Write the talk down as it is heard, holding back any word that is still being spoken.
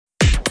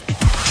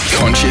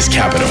Conscious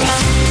Capital.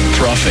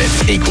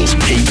 Profit equals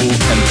people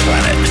and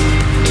planet.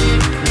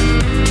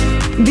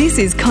 This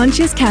is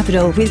Conscious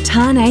Capital with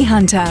Tane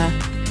Hunter,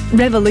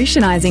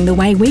 revolutionising the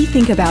way we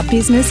think about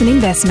business and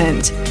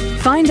investment.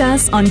 Find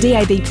us on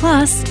DAB+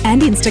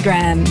 and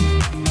Instagram.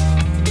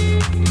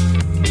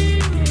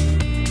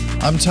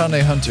 I'm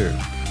Tane Hunter.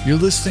 You're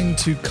listening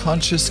to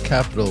Conscious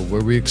Capital,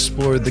 where we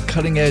explore the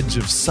cutting edge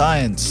of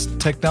science,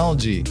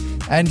 technology,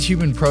 and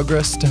human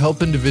progress to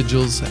help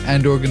individuals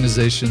and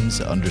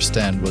organizations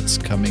understand what's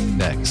coming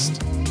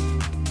next.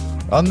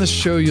 On this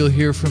show, you'll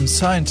hear from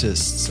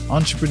scientists,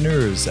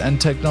 entrepreneurs, and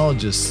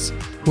technologists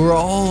who are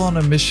all on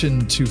a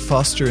mission to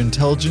foster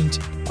intelligent,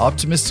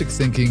 optimistic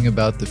thinking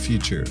about the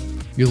future.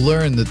 You'll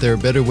learn that there are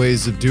better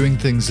ways of doing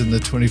things in the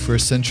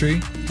 21st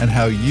century and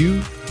how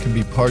you can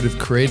be part of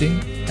creating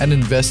and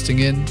investing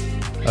in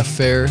a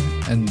fair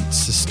and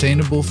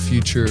sustainable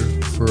future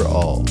for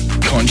all.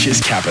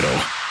 Conscious Capital.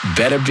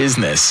 Better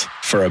business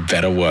for a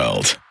better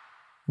world.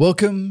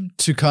 Welcome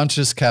to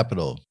Conscious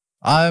Capital.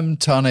 I'm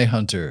Tane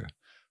Hunter.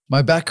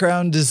 My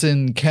background is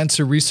in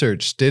cancer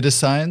research, data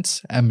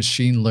science, and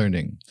machine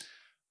learning.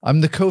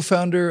 I'm the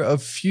co-founder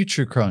of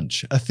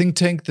FutureCrunch, a think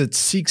tank that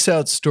seeks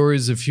out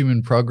stories of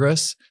human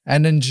progress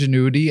and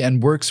ingenuity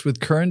and works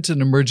with current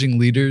and emerging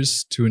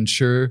leaders to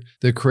ensure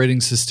they're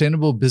creating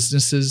sustainable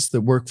businesses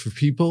that work for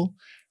people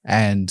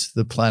and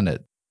the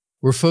planet.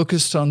 We're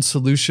focused on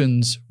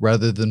solutions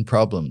rather than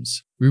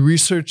problems. We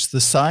research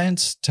the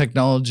science,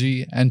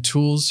 technology, and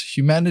tools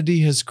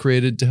humanity has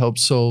created to help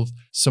solve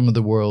some of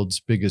the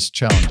world's biggest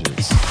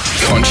challenges.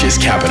 Conscious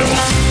Capital.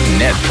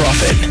 Net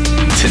profit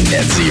to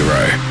net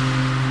zero.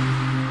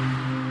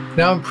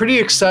 Now, I'm pretty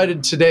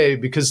excited today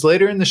because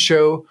later in the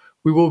show,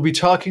 we will be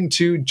talking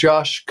to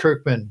Josh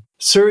Kirkman.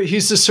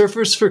 He's the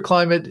Surfers for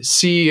Climate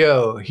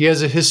CEO. He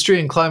has a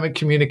history in climate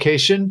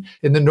communication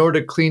in the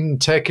Nordic clean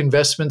tech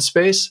investment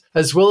space,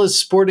 as well as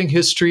sporting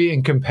history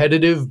in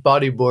competitive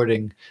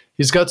bodyboarding.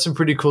 He's got some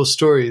pretty cool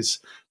stories.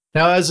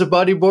 Now, as a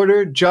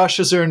bodyboarder, Josh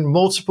has earned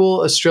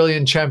multiple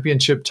Australian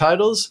championship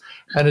titles,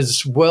 and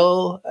as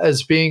well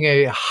as being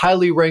a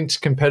highly ranked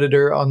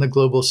competitor on the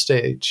global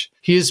stage.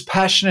 He is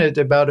passionate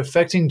about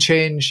affecting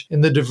change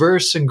in the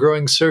diverse and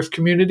growing surf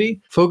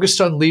community,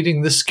 focused on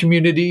leading this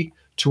community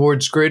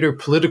towards greater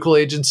political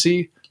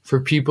agency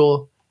for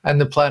people and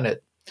the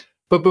planet.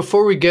 But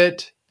before we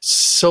get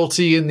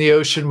salty in the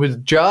ocean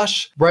with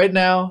Josh, right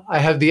now I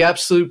have the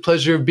absolute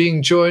pleasure of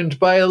being joined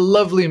by a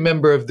lovely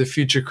member of the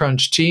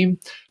FutureCrunch team,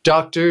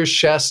 Dr.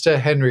 Shasta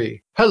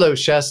Henry. Hello,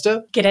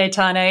 Shasta. G'day,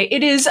 Tane.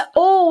 It is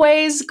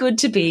always good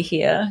to be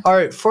here. All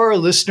right, for our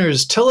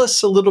listeners, tell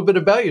us a little bit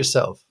about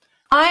yourself.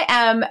 I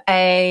am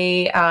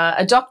a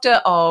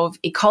doctor of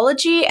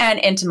ecology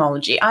and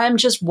entomology. I am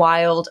just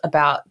wild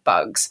about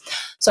bugs.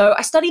 So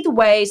I study the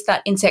ways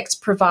that insects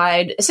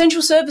provide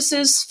essential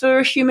services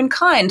for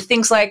humankind,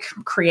 things like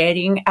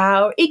creating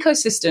our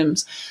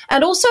ecosystems,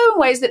 and also in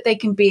ways that they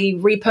can be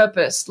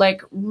repurposed,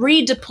 like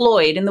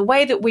redeployed in the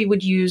way that we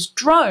would use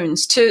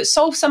drones to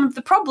solve some of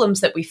the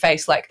problems that we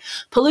face, like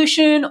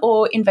pollution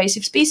or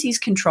invasive species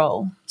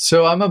control.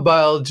 So I'm a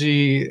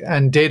biology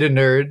and data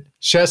nerd.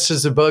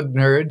 Shasta's a bug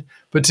nerd.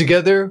 But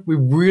together, we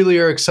really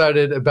are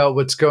excited about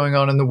what's going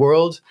on in the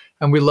world,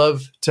 and we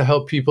love to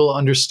help people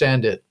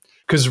understand it.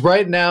 Because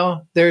right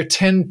now, there are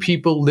 10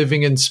 people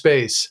living in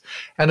space,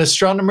 and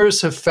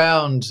astronomers have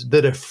found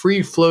that a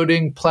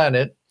free-floating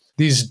planet,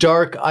 these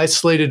dark,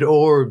 isolated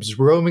orbs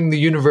roaming the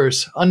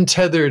universe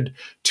untethered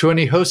to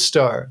any host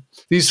star,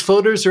 these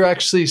floaters are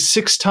actually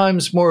 6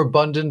 times more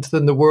abundant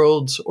than the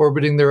worlds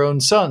orbiting their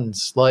own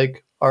suns,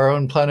 like our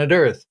own planet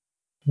Earth.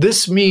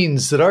 This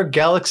means that our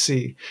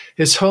galaxy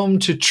is home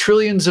to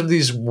trillions of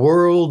these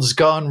worlds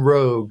gone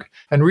rogue.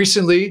 And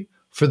recently,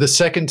 for the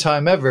second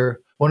time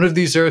ever, one of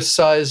these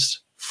Earth-sized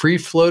free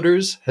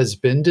floaters has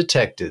been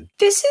detected.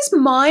 This is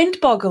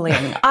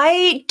mind-boggling.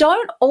 I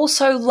don't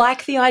also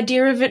like the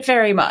idea of it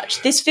very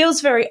much. This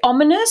feels very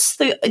ominous.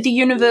 The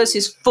universe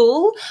is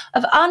full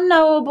of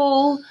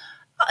unknowable,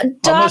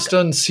 almost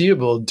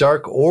unseeable,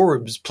 dark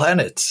orbs,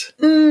 planets.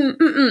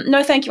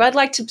 No, thank you. I'd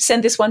like to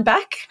send this one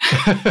back.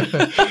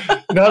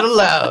 Not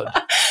allowed.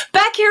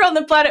 Back here on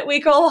the planet we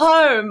call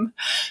home.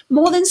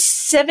 More than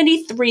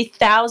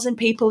 73,000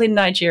 people in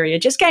Nigeria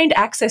just gained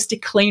access to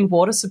clean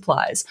water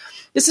supplies.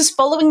 This is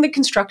following the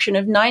construction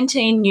of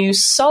 19 new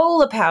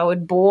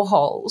solar-powered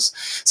boreholes.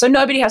 So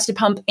nobody has to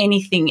pump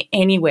anything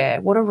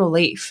anywhere. What a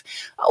relief.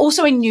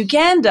 Also in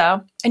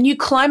Uganda, a new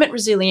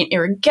climate-resilient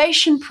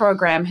irrigation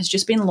program has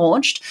just been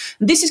launched.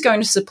 This is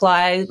going to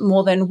supply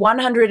more than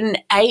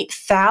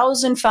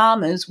 108,000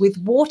 farmers with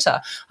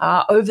water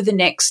over the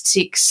next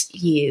 6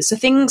 years. So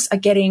things are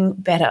getting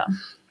better.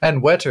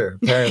 And wetter,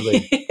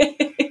 apparently.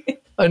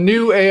 A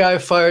new AI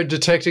fire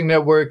detecting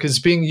network is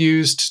being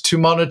used to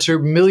monitor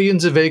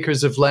millions of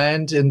acres of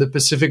land in the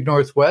Pacific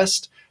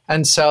Northwest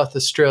and South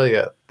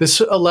Australia. This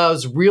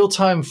allows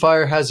real-time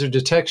fire hazard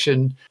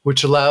detection,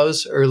 which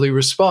allows early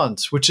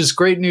response, which is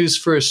great news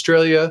for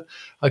Australia,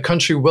 a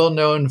country well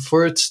known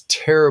for its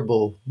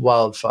terrible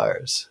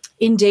wildfires.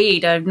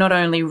 Indeed, I'm not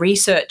only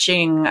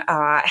researching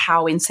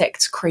how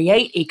insects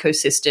create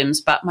ecosystems,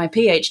 but my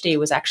PhD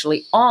was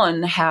actually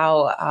on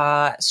how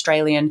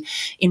Australian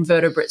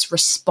invertebrates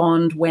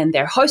respond when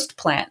their host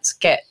plants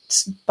get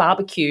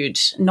barbecued.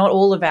 Not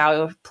all of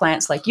our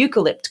plants, like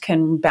eucalypt,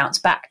 can bounce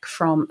back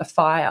from a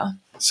fire.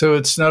 So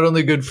it's not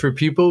only good for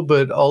people,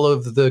 but all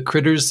of the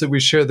critters that we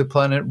share the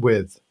planet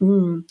with.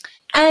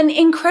 An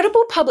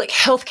incredible public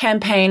health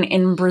campaign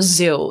in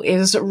Brazil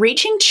is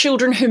reaching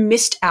children who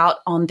missed out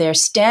on their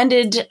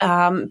standard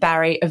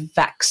Barry of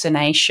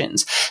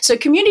vaccinations. So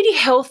community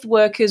health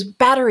workers,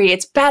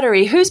 it's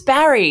Battery. Who's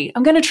Barry?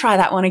 I'm going to try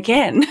that one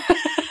again.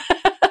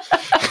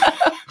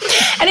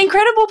 An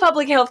incredible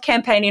public health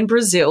campaign in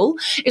Brazil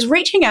is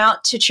reaching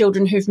out to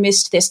children who've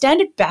missed their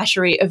standard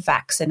battery of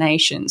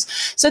vaccinations.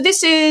 So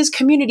this is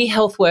community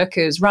health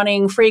workers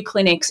running free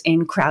clinics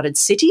in crowded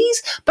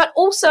cities, but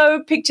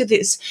also, picture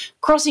this,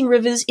 crossing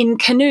rivers in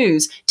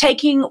canoes,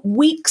 taking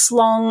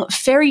weeks-long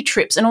ferry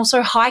trips, and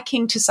also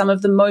hiking to some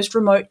of the most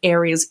remote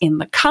areas in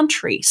the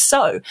country.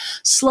 So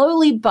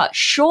slowly but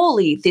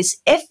surely, this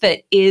effort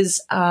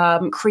is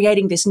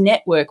creating this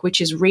network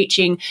which is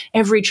reaching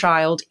every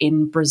child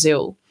in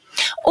Brazil.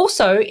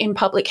 Also, in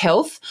public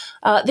health,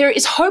 there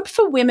is hope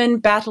for women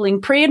battling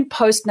pre- and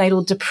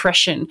postnatal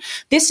depression.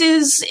 This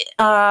is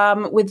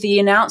with the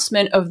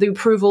announcement of the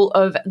approval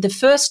of the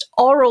first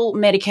oral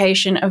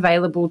medication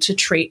available to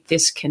treat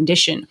this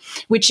condition,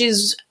 which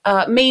is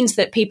means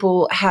that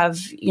people have,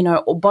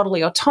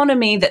 bodily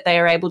autonomy, that they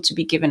are able to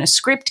be given a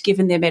script,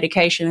 given their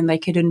medication, and they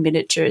could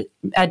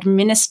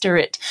administer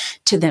it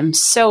to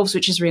themselves,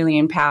 which is really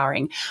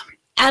empowering.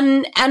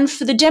 And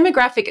for the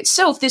demographic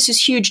itself, this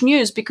is huge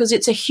news because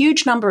it's a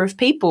huge number of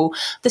people.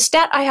 The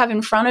stat I have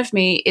in front of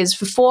me is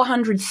for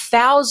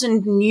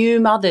 400,000 new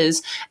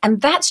mothers, and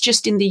that's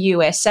just in the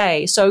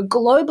USA. So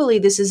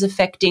globally, this is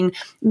affecting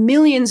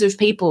millions of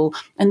people,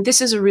 and this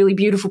is a really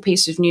beautiful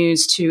piece of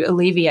news to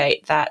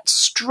alleviate that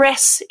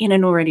stress in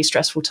an already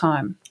stressful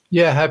time.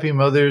 Yeah, happy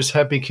mothers,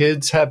 happy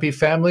kids, happy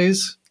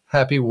families,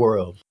 happy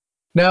world.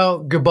 Now,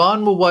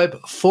 Gabon will wipe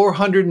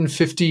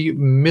 $450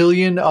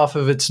 million off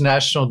of its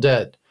national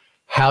debt.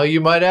 How,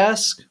 you might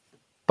ask?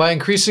 By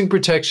increasing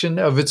protection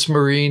of its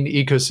marine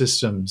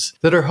ecosystems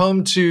that are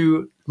home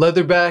to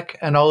leatherback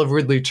and olive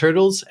ridley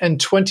turtles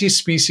and 20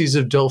 species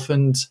of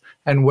dolphins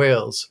and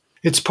whales.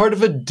 It's part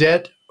of a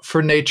debt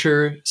for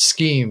nature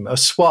scheme, a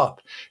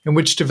swap, in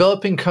which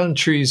developing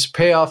countries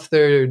pay off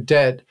their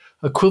debt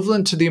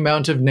equivalent to the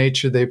amount of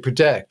nature they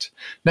protect.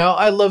 Now,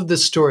 I love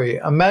this story.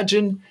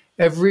 Imagine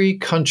every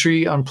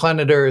country on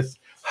planet Earth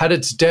had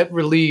its debt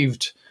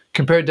relieved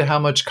compared to how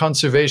much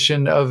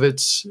conservation of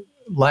its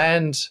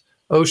land,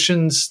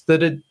 oceans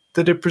that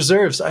it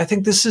preserves. I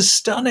think this is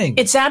stunning.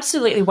 It's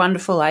absolutely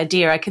wonderful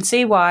idea. I can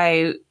see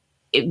why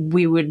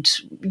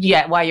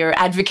why you're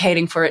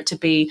advocating for it to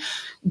be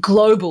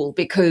global,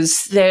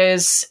 because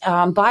there's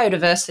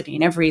biodiversity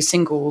in every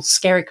single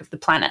skerrick of the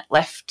planet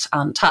left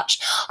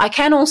untouched. I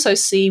can also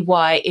see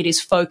why it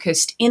is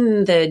focused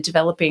in the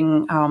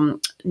developing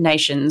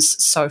nations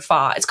so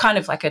far. It's kind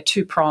of like a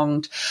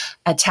two-pronged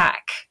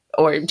attack,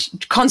 or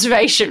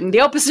conservation, the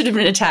opposite of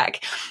an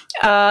attack.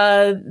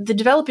 The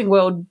developing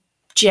world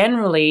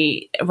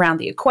generally around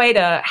the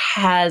equator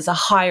has a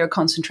higher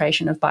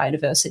concentration of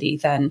biodiversity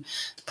than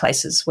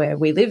places where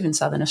we live in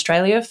southern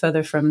Australia,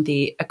 further from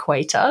the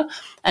equator.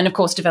 And of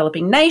course,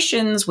 developing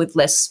nations with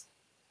less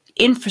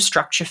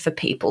infrastructure for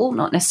people,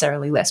 not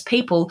necessarily less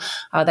people,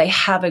 they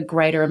have a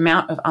greater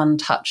amount of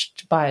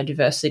untouched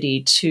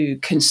biodiversity to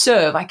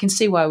conserve. I can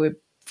see why we're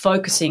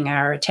focusing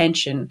our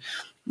attention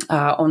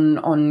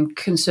on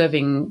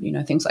conserving,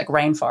 things like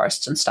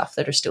rainforests and stuff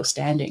that are still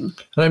standing.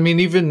 And I mean,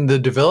 even the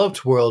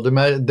developed world,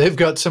 they've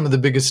got some of the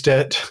biggest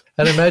debt.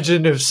 And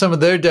imagine if some of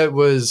their debt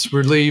was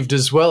relieved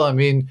as well. I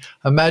mean,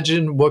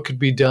 imagine what could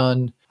be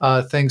done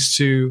thanks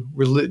to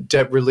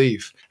debt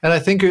relief. And I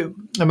think,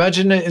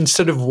 imagine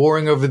instead of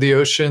warring over the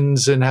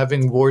oceans and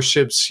having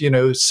warships,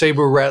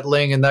 saber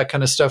rattling and that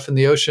kind of stuff in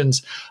the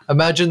oceans,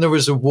 imagine there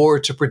was a war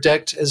to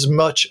protect as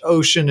much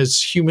ocean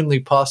as humanly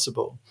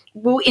possible.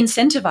 Well,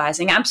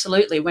 incentivizing,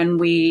 absolutely. When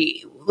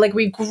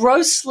we've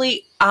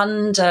grossly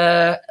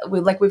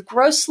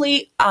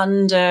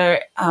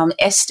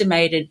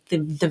underestimated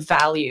the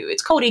value.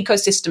 It's called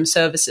ecosystem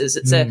services.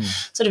 It's a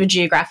sort of a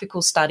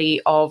geographical study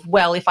of,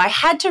 well, if I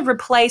had to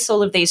replace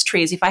all of these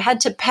trees, if I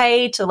had to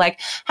pay to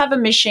have a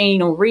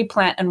machine or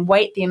replant and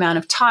wait the amount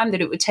of time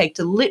that it would take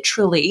to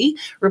literally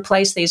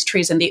replace these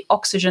trees and the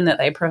oxygen that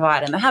they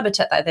provide and the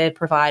habitat that they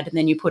provide, and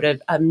then you put a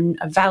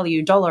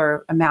value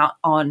dollar amount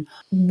on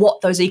what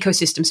those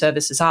ecosystem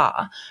services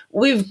are,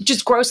 we've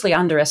just grossly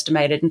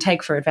underestimated and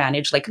take for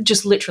advantage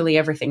just literally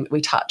everything that we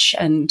touch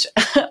and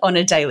on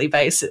a daily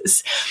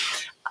basis.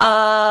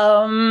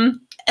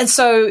 And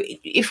so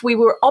if we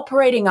were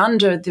operating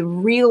under the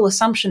real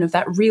assumption of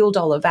that real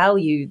dollar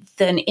value,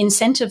 then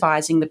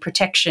incentivizing the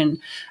protection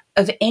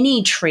of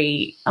any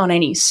tree on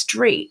any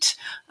street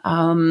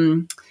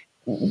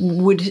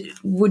would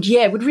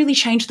really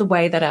change the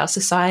way that our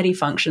society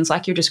functions,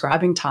 like you're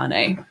describing,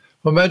 Tane.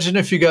 Well, imagine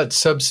if you got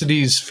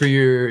subsidies for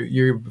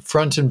your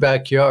front and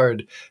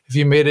backyard. If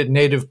you made it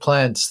native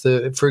plants,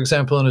 for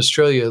example, in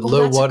Australia,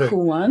 low that's water. a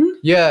cool one.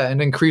 Yeah, and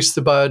increase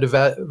the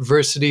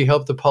biodiversity,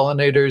 help the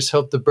pollinators,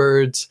 help the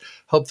birds,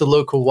 help the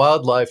local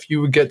wildlife. You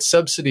would get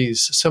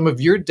subsidies. Some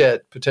of your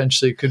debt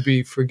potentially could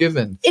be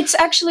forgiven. It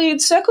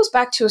circles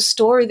back to a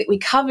story that we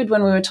covered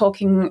when we were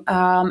talking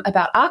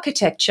about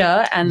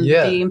architecture and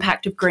the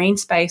impact of green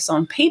space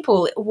on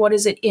people. What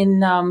is it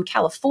in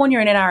California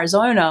and in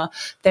Arizona?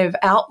 They've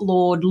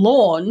outlawed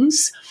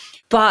lawns,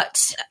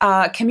 but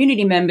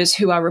community members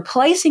who are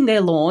replacing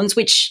their lawns,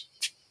 which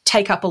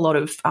take up a lot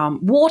of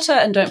water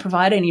and don't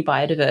provide any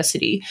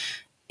biodiversity.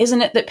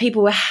 Isn't it that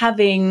people were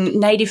having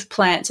native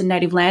plants and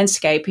native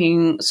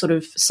landscaping sort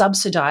of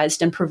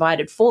subsidised and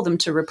provided for them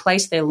to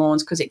replace their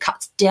lawns because it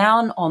cuts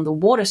down on the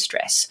water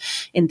stress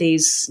in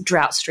these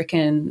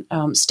drought-stricken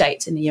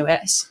states in the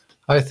US?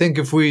 I think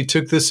if we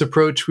took this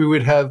approach, we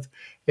would have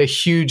a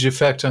huge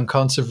effect on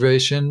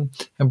conservation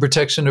and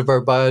protection of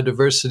our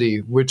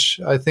biodiversity, which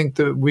I think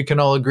that we can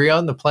all agree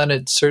on the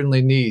planet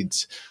certainly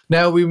needs.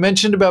 Now, we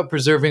mentioned about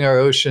preserving our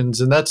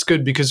oceans, and that's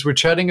good because we're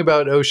chatting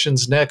about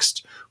oceans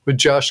next with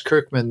Josh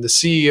Kirkman, the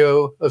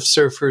CEO of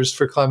Surfers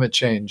for Climate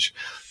Change.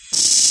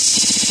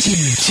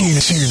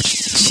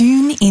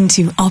 Tune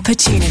into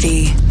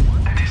opportunity.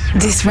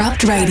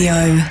 Disrupt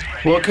Radio.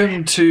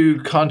 Welcome to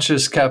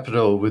Conscious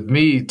Capital with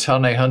me,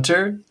 Tane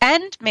Hunter.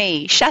 And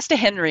me, Shasta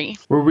Henry.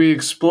 Where we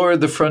explore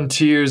the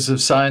frontiers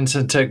of science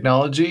and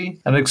technology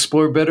and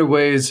explore better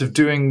ways of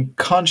doing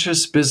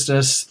conscious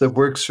business that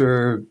works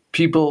for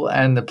people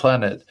and the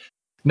planet.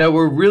 Now,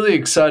 we're really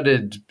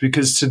excited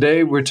because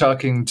today we're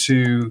talking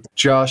to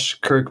Josh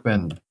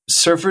Kirkman.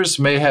 Surfers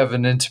may have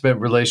an intimate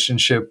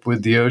relationship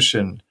with the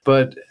ocean,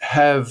 but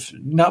have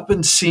not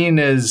been seen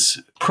as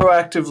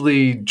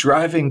proactively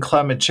driving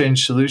climate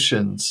change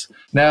solutions.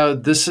 Now,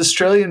 this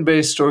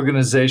Australian-based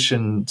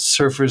organization,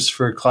 Surfers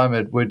for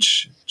Climate,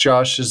 which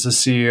Josh is the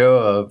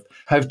CEO of,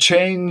 have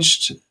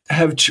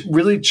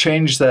really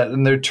changed that,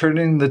 and they're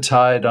turning the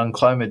tide on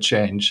climate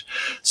change.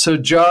 So,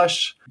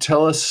 Josh,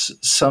 tell us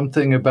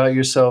something about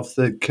yourself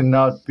that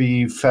cannot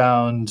be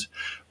found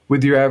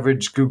with your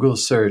average Google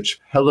search.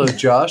 Hello,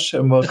 Josh,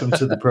 and welcome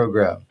to the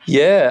program.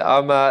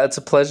 Yeah, it's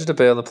a pleasure to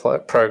be on the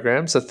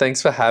program, so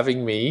thanks for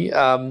having me.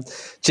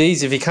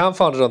 If you can't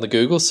find it on the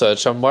Google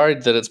search, I'm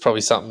worried that it's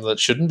probably something that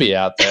shouldn't be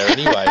out there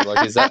anyway.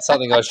 Like, is that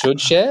something I should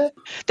share?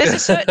 There's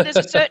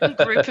a certain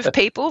group of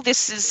people.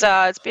 This is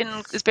it's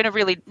been a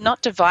really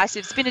not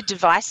divisive. It's been a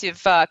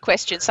divisive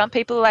question. Some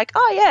people are like,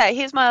 oh yeah,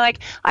 here's my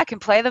I can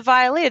play the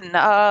violin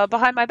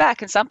behind my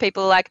back, and some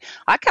people are like,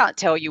 I can't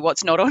tell you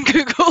what's not on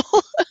Google.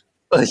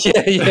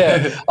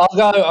 Yeah.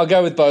 I'll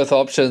go with both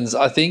options.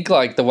 I think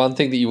the one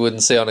thing that you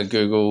wouldn't see on a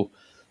Google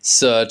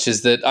search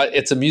is that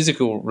it's a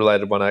musical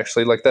related one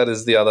actually. That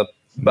is the other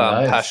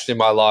passion in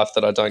my life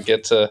that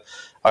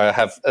I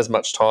have as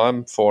much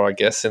time for, I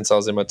guess, since I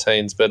was in my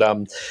teens. But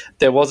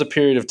there was a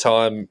period of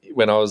time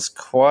when I was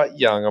quite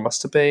young. I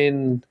must have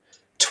been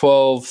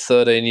 12,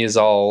 13 years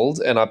old,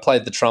 and I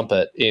played the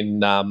trumpet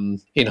in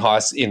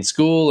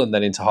school and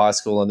then into high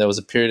school. And there was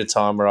a period of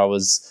time where I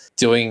was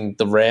doing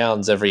the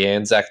rounds every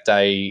Anzac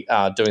Day,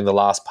 doing the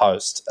last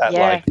post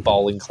at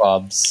bowling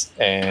clubs,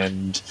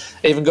 and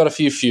even got a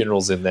few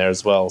funerals in there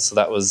as well. So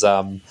that was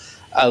a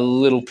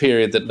little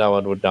period that no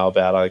one would know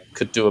about. I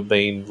could do a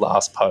mean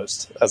last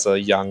post as a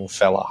young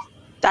fella.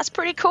 That's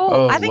pretty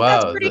cool. I think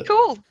that's pretty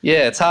cool.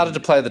 Yeah, it's harder to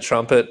play the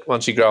trumpet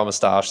once you grow a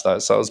moustache, though,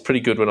 so I was pretty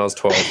good when I was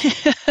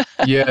 12.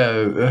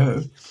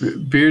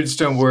 Beards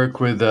don't work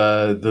with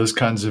those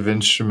kinds of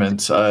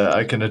instruments.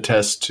 I can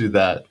attest to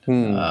that.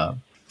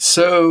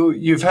 So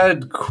you've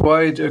had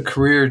quite a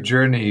career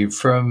journey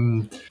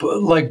from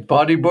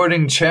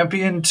bodyboarding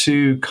champion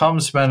to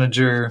comms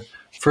manager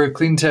for a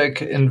clean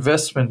tech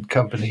investment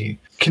company.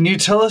 Can you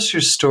tell us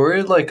your story,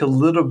 a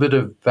little bit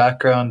of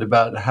background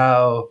about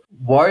how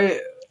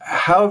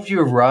have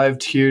you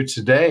arrived here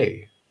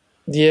today?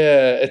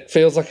 Yeah, it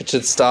feels like it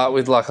should start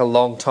with a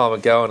long time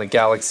ago in a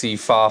galaxy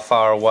far,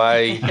 far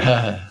away.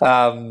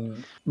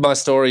 My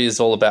story is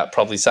all about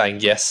probably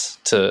saying yes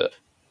to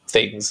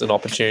things and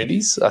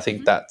opportunities. I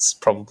think that's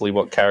probably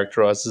what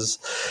characterizes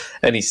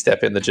any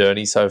step in the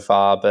journey so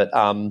far. But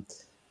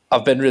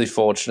I've been really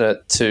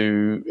fortunate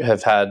to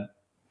have had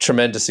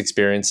tremendous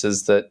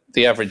experiences that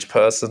the average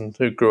person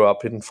who grew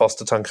up in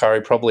Foster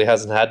Tuncurry probably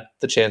hasn't had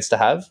the chance to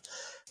have.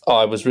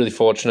 I was really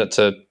fortunate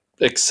to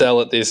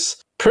excel at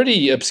this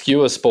pretty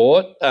obscure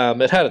sport.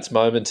 It had its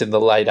moment in the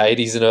late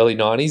 80s and early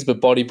 90s,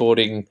 but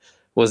bodyboarding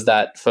was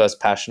that first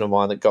passion of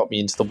mine that got me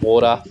into the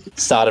water.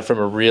 Started from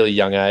a really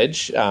young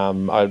age.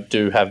 I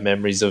do have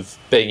memories of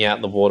being out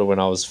in the water when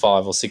I was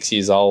 5 or 6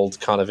 years old,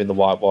 kind of in the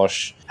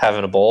whitewash,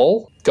 having a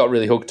ball. Got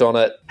really hooked on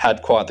it,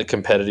 had quite the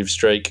competitive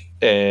streak,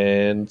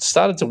 and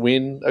started to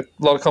win a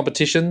lot of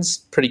competitions.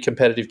 Pretty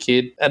competitive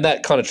kid. And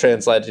that kind of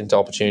translated into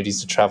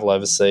opportunities to travel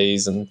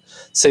overseas and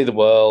see the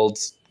world,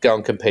 go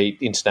and compete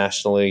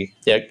internationally.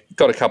 Yeah,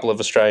 got a couple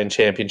of Australian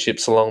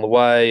championships along the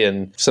way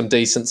and some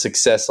decent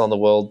success on the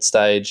world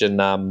stage.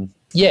 And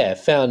yeah,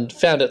 found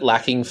it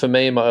lacking for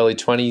me in my early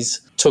 20s.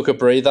 Took a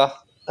breather,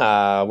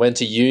 went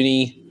to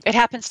uni. It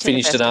happens to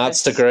finished the best an of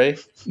arts us. degree.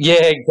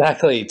 Yeah,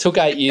 exactly. Took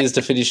 8 years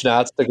to finish an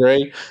arts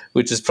degree,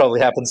 which is probably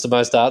happens to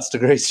most arts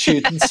degree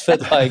students. But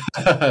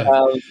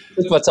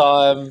took my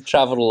time,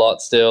 travelled a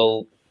lot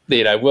still.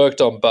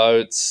 Worked on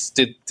boats,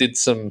 did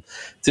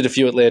a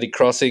few Atlantic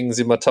crossings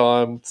in my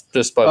time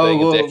just by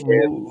being a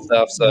deckhand and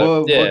stuff.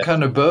 So what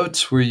kind of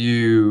boats were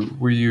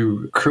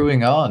you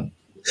crewing on?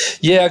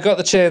 Yeah, I got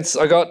the chance.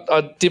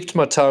 I dipped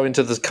my toe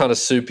into the kind of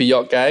super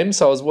yacht game.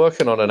 So I was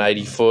working on an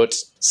 80-foot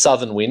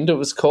Southern Wind, it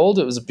was called.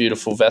 It was a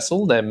beautiful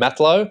vessel named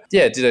Matlow.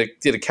 Yeah, did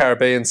a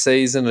Caribbean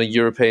season, a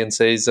European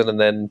season, and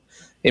then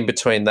in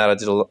between that I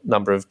did a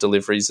number of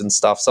deliveries and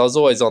stuff. So I was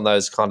always on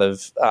those kind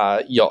of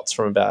yachts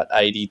from about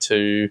 80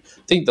 to,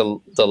 I think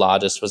the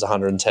largest was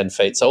 110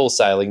 feet. So all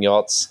sailing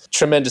yachts.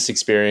 Tremendous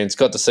experience.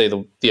 Got to see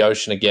the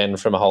ocean again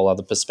from a whole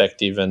other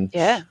perspective and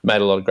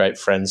made a lot of great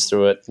friends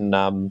through it. And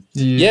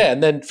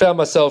and then found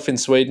myself in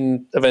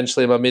Sweden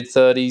eventually in my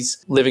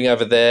mid-30s, living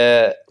over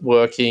there,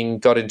 working,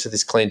 got into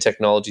this clean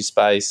technology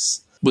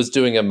space. Was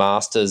doing a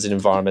master's in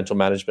environmental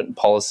management and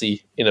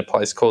policy in a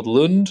place called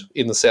Lund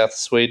in the south of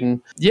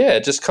Sweden. Yeah,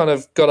 just kind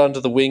of got under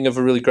the wing of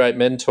a really great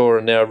mentor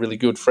and now a really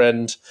good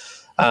friend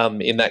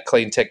in that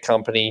clean tech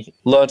company.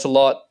 Learnt a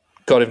lot,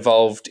 got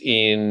involved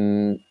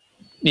in,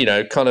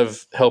 kind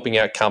of helping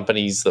out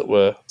companies that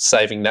were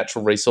saving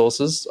natural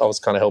resources. I was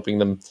kind of helping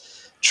them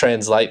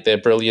translate their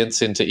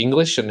brilliance into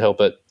English and help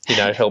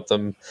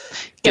them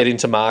get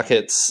into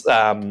markets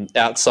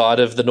outside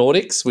of the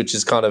Nordics, which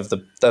is kind of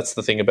that's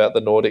the thing about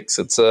the Nordics.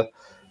 It's a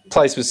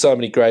place with so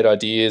many great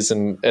ideas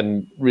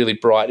and really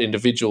bright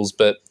individuals,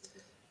 but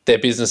their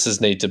businesses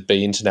need to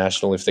be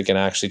international if they're going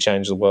to actually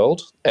change the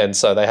world. And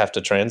so they have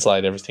to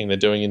translate everything they're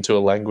doing into a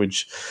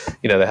language.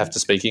 They have to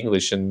speak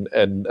English and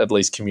at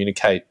least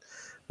communicate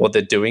what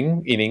they're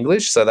doing in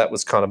English. So that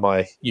was kind of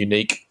my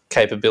unique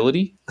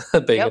capability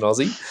being an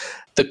Aussie.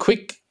 The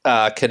quick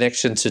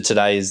connection to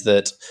today is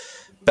that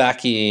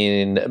back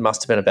in, it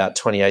must have been about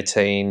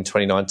 2018,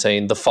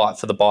 2019, the fight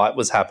for the bight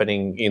was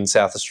happening in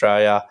South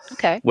Australia,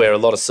 where a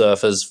lot of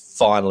surfers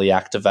finally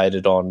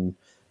activated on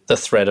the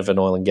threat of an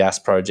oil and gas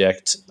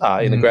project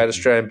in the Great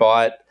Australian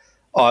Bight.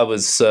 I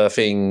was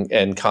surfing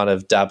and kind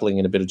of dabbling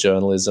in a bit of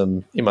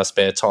journalism in my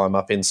spare time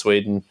up in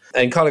Sweden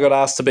and kind of got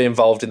asked to be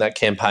involved in that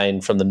campaign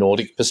from the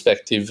Nordic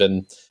perspective,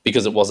 and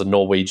because it was a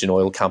Norwegian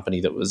oil company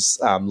that was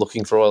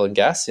looking for oil and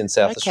gas in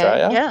South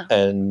Australia. Yeah.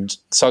 And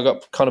so I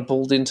got kind of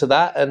pulled into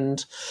that,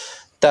 and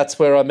that's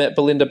where I met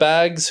Belinda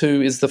Baggs, who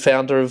is the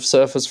founder of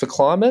Surfers for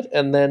Climate,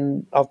 and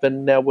then I've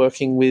been now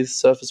working with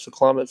Surfers for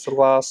Climate for the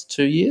last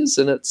 2 years,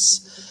 and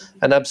it's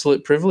an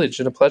absolute privilege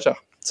and a pleasure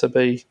to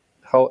be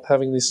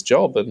having this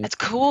job and it's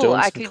cool.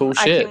 Doing some cool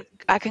shit.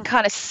 I can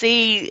kind of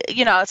see,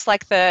 it's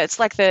like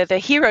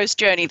the hero's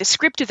journey, the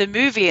script of the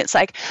movie. It's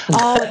like,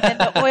 and then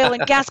the oil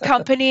and gas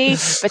company,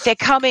 but they're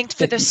coming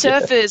for the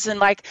surfers, and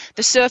like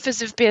the surfers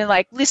have been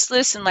like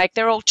listless and like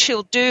they're all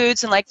chill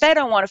dudes and like they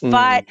don't want to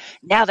fight.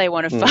 Now they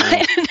want to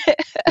fight.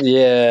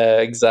 Yeah,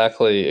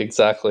 exactly.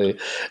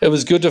 It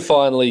was good to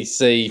finally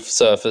see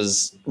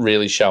surfers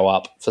really show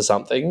up for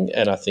something,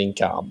 and I think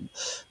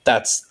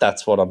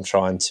that's what I'm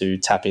trying to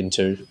tap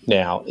into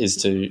now, is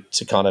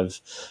to kind of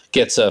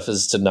get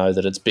surfers to know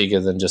that it's bigger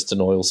than just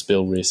an oil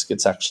spill risk.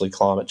 It's actually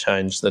climate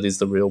change that is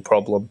the real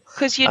problem.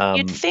 Because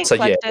you'd think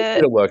a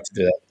bit of work to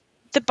do that.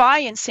 The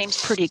buy-in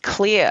seems pretty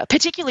clear,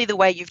 particularly the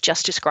way you've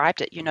just described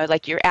it.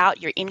 Like you're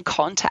in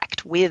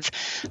contact with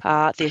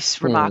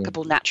this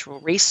remarkable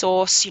natural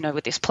resource,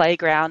 with this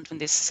playground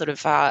and this sort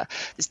of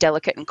this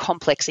delicate and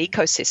complex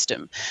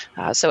ecosystem.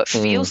 So it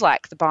feels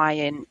like the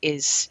buy-in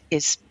is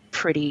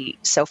pretty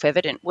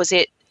self-evident. Was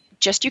it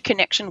just your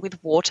connection with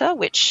water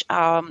which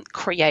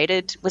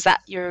was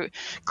your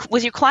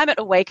climate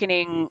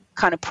awakening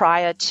kind of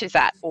prior to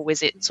that, or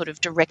was it sort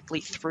of directly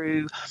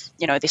through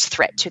this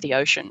threat to the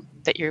ocean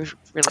that you're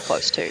really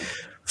close to?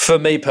 For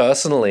me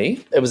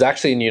personally, it was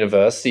actually in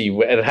university,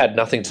 and it had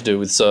nothing to do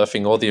with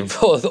surfing or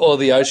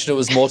the ocean. It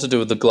was more to do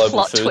with the global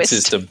Plot food twist.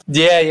 system.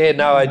 Yeah.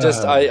 No, I was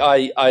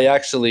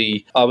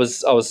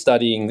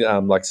studying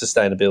like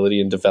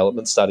sustainability and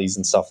development studies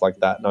and stuff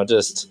like that, and I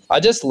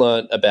just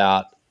learnt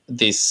about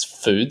this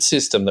food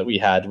system that we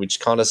had, which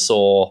kind of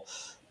saw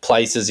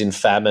places in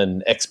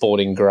famine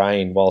exporting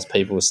grain whilst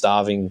people were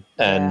starving,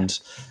 and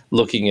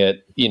looking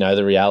at,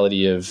 the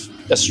reality of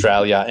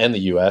Australia and the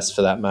US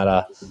for that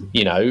matter,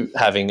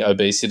 having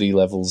obesity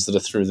levels that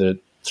are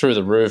through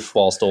the roof,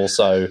 whilst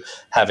also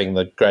having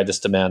the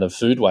greatest amount of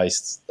food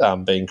waste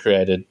being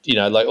created,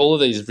 like all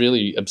of these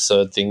really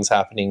absurd things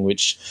happening,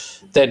 which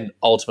then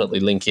ultimately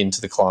link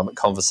into the climate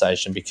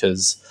conversation,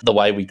 because the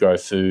way we grow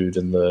food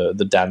and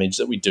the damage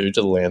that we do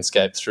to the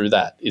landscape through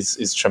that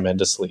is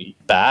tremendously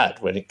bad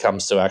when it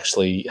comes to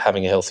actually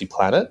having a healthy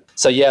planet.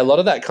 So yeah, a lot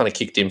of that kind of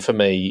kicked in for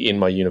me in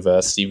my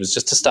university, was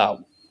just to start,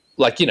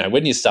 like,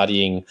 when you're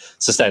studying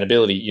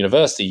sustainability at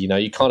university,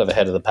 you're kind of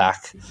ahead of the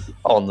pack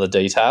on the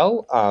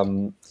detail.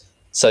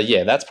 So,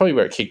 yeah, that's probably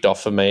where it kicked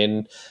off for me.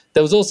 And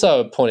there was also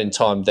a point in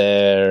time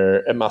there,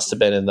 it must have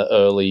been in the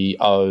early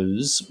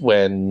O's,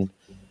 when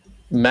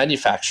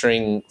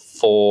manufacturing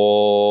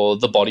for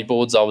the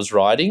bodyboards I was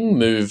riding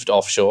moved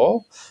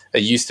offshore.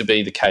 It used to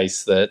be the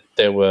case that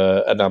there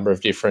were a number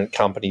of different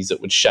companies that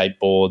would shape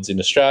boards in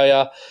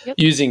Australia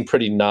using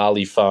pretty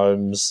gnarly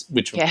foams,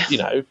 which, you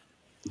know,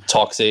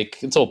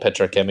 toxic. It's all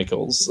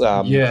petrochemicals.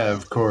 Yeah,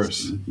 of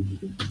course.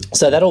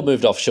 So that all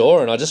moved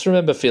offshore, and I just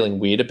remember feeling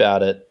weird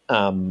about it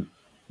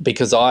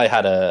because I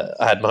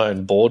had my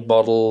own board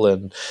model,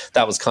 and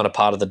that was kind of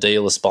part of the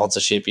deal of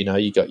sponsorship. You know,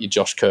 you got your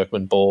Josh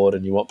Kirkman board,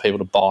 and you want people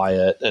to buy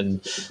it,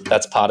 and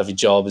that's part of your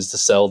job is to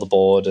sell the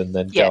board and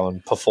then go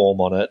and perform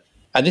on it.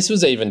 And this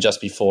was even just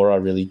before I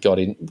really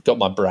got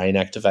my brain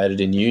activated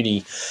in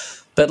uni.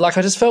 But like,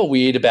 I just felt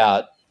weird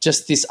about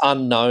just this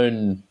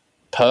unknown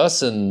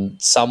person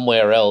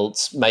somewhere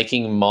else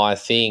making my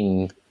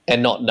thing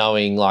and not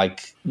knowing,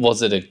 like,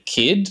 was it a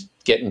kid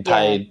getting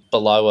paid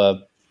below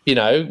a, you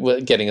know,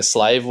 getting a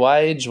slave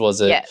wage?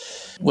 Was it,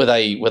 were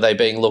they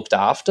being looked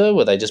after?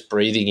 Were they just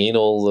breathing in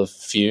all the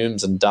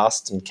fumes and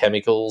dust and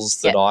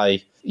chemicals that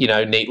I, you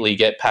know, neatly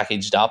get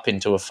packaged up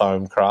into a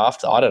foam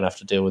craft? I don't have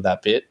to deal with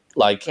that bit.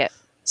 Like,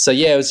 so,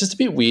 yeah, it was just a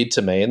bit weird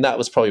to me, and that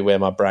was probably where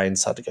my brain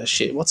started to go,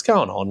 shit, what's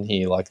going on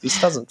here? Like,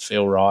 this doesn't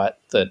feel right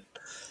that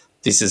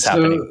this is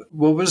happening.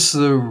 What was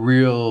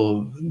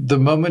the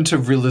moment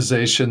of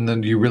realization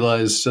that you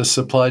realized a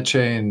supply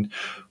chain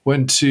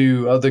went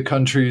to other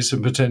countries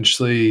and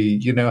potentially,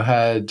 you know,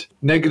 had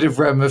negative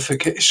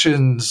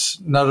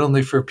ramifications not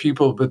only for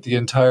people but the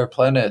entire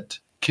planet?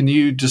 Can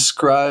you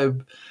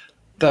describe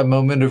that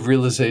moment of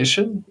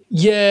realization?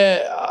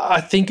 Yeah,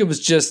 I think it was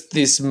just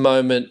this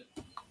moment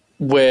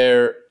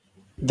where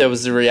there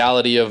was the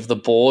reality of the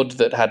board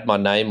that had my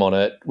name on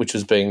it, which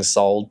was being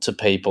sold to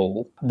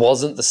people,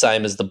 wasn't the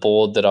same as the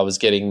board that I was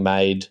getting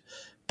made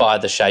by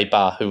the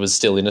shaper who was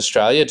still in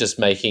Australia, just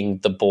making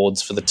the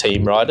boards for the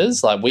team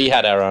riders. Like, we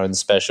had our own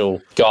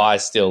special guy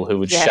still who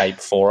would shape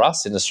for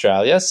us in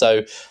Australia.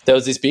 So there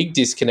was this big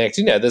disconnect.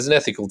 You know, there's an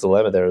ethical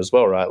dilemma there as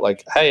well, right?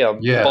 Like, hey,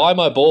 buy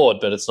my board,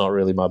 but it's not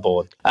really my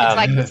board.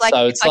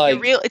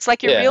 It's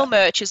like your real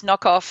merch is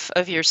knockoff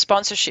of your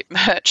sponsorship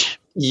merch.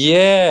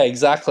 Yeah,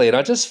 exactly. And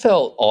I just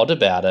felt odd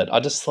about it.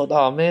 I just thought,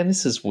 oh, man,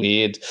 this is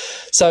weird.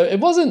 So it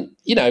wasn't,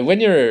 you know, when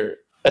you're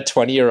a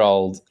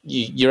 20-year-old,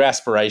 your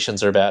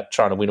aspirations are about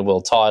trying to win a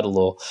world title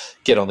or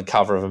get on the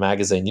cover of a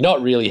magazine. You're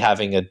not really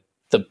having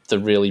the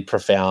really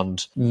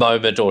profound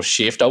moment or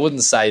shift. I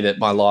wouldn't say that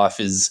my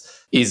life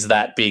is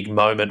that big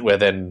moment where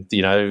then,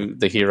 you know,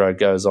 the hero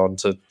goes on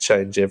to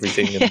change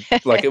everything.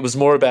 And like, it was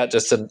more about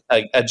just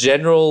a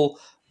general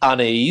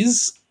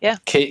unease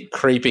keep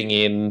creeping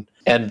in,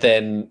 and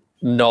then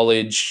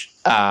knowledge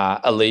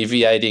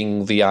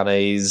alleviating the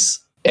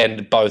unease,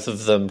 and both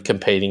of them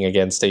competing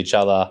against each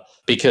other.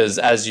 Because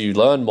as you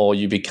learn more,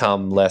 you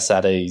become less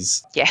at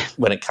ease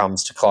when it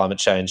comes to climate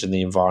change and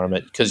the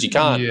environment, because you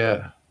can't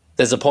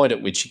there's a point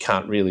at which you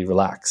can't really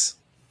relax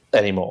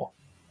anymore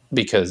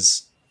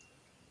because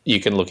you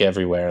can look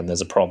everywhere and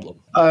there's a problem.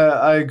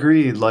 I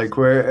agree. Like,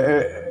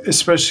 where,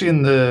 especially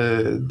in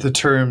the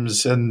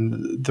terms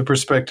and the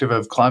perspective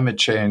of climate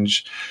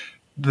change,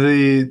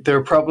 there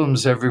are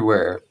problems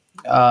everywhere.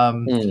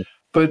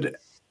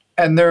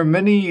 And there are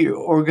many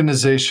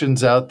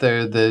organizations out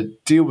there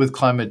that deal with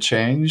climate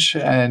change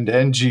and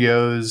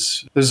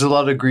NGOs. There's a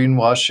lot of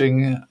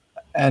greenwashing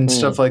and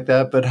stuff like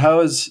that. But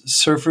how is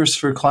Surfers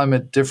for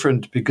Climate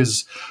different?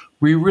 Because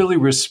we really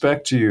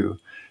respect you.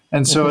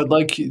 And so I'd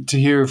like to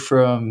hear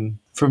from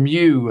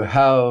you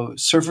how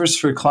Surfers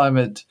for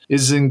Climate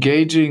is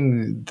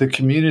engaging the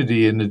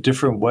community in a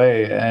different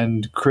way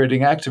and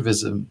creating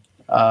activism.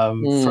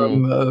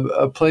 From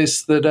a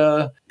place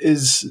that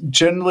is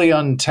generally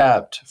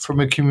untapped, from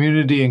a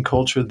community and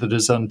culture that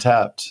is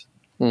untapped.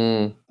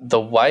 The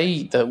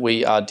way that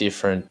we are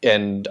different,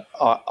 and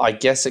I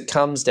guess it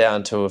comes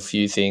down to a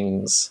few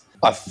things.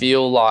 I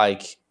feel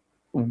like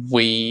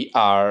we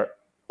are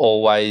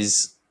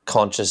always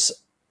conscious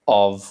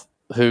of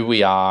who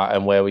we are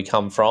and where we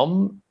come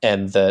from,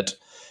 and that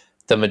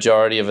the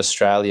majority of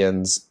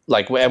Australians,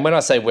 like, and when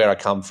I say where I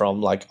come from,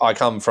 like, I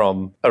come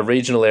from a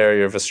regional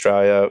area of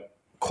Australia,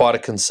 quite a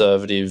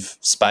conservative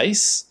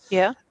space,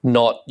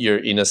 not your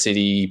inner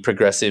city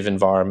progressive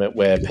environment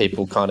where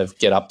people kind of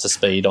get up to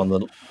speed on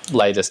the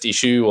latest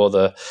issue or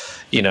the,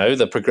 you know,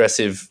 the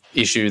progressive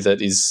issue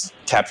that is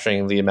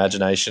capturing the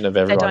imagination of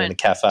everyone in a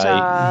cafe.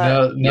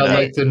 Not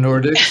like the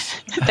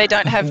Nordics. They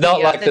don't have the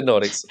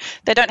Nordics.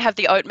 They don't have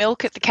the oat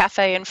milk at the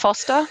cafe in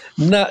Foster.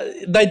 No,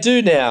 they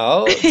do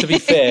now, to be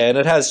fair, and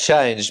it has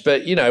changed.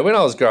 But, you know, when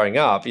I was growing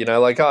up, you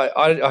know, like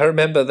I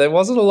remember there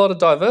wasn't a lot of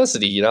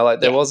diversity, you know, like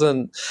there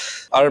wasn't.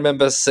 I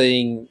remember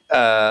seeing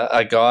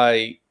a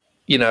guy,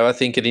 you know, I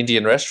think an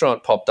Indian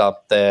restaurant popped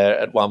up there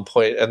at one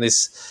point, and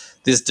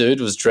this dude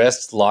was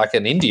dressed like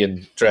an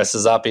Indian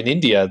dresses up in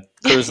India,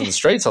 cruising the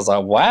streets. I was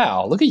like,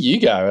 wow, look at you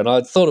go. And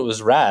I thought it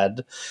was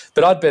rad.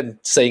 But I'd been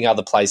seeing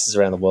other places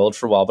around the world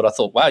for a while, but I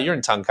thought, wow, you're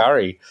in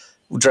Tuncurry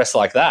dressed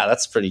like that.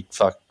 That's pretty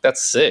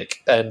that's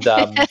sick. And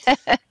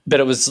But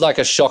it was like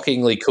a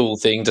shockingly cool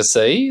thing to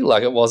see.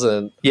 Like it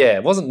wasn't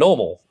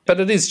normal. But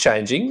it is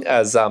changing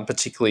as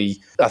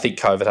particularly I think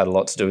COVID had a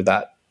lot to do with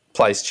that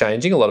place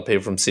changing. A lot of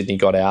people from Sydney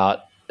got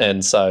out.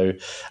 And so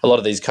a lot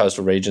of these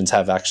coastal regions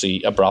have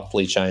actually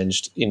abruptly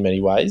changed in many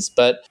ways.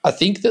 But I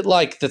think that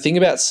like the thing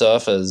about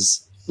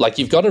surfers, like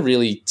you've got to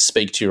really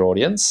speak to your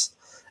audience.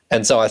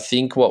 And so I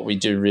think what we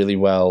do really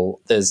well,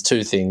 there's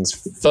two things.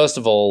 First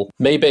of all,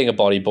 me being a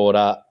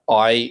bodyboarder,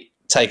 I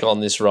take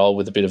on this role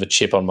with a bit of a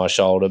chip on my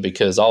shoulder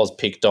because I was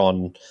picked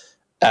on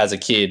as a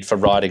kid for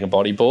riding a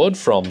bodyboard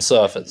from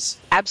surfers.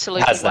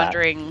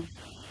 Absolutely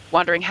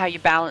wondering how you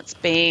balance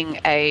being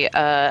a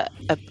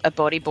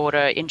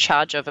bodyboarder in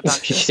charge of a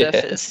bunch of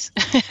surfers.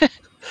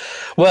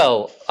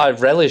 Well, I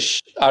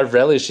relish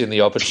in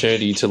the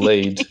opportunity to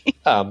lead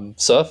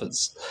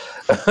surfers.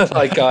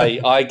 Like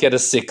I get a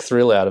sick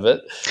thrill out of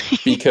it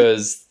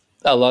because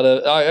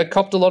I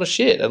copped a lot of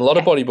shit, and a lot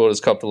of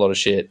bodyboarders copped a lot of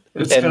shit.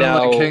 It's kind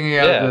of like hanging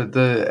out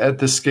at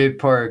the skate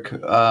park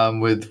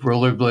with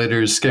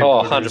rollerbladers,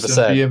 skateboarders,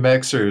 and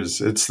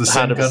BMXers. It's the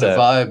same 100%. Kind of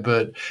vibe,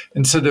 but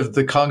instead of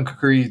the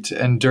concrete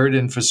and dirt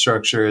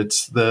infrastructure,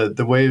 it's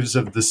the waves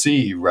of the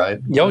sea, right?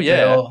 Oh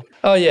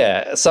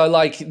yeah. So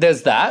like,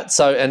 there's that.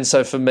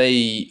 So for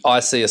me,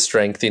 I see a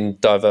strength in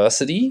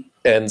diversity.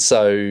 And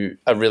so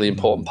a really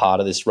important part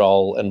of this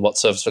role and what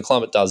Surfers for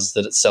Climate does is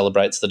that it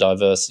celebrates the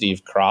diversity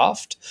of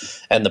craft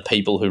and the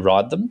people who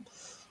ride them.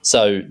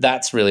 So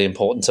that's really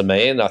important to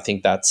me, and I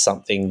think that's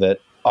something that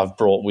I've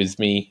brought with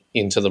me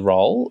into the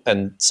role.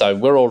 And so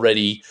we're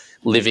already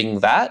living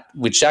that,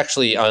 which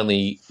actually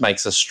only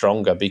makes us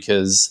stronger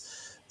because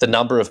the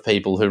number of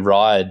people who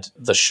ride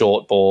the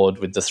shortboard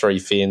with the 3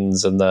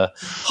 fins and the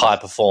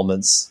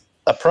high-performance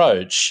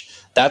approach,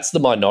 that's the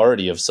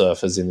minority of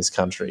surfers in this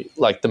country.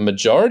 Like the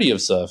majority of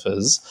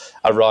surfers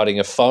are riding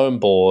a foam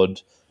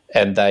board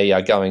and they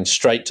are going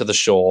straight to the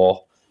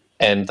shore,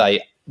 and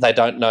they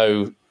don't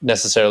know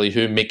necessarily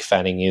who Mick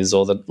Fanning is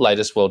or the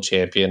latest world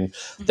champion.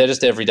 They're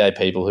just everyday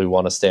people who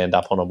want to stand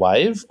up on a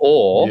wave,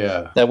 or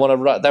they want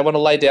to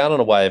lay down on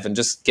a wave and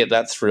just get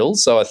that thrill.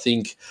 So I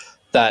think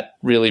that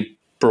really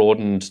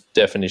broadened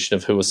definition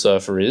of who a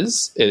surfer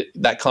is,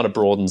 that kind of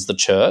broadens the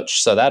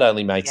church. So that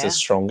only makes us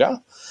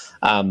stronger.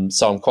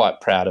 So I'm quite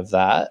proud of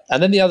that.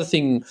 And then the other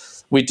thing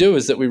we do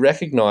is that we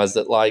recognise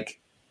that like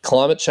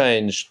climate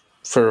change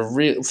for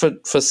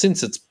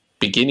since its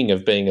beginning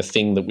of being a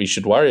thing that we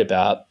should worry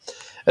about,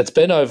 it's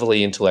been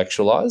overly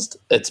intellectualised.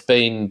 It's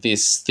been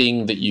this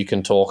thing that you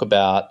can talk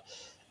about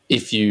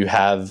if you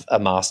have a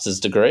master's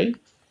degree,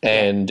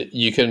 and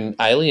you can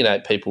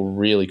alienate people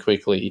really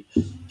quickly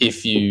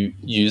if you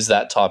use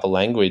that type of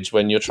language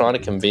when you're trying to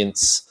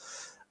convince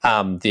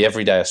the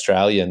everyday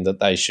Australian that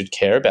they should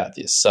care about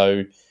this.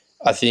 So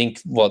I think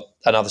what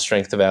another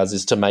strength of ours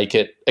is to make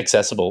it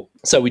accessible.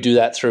 So we do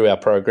that through our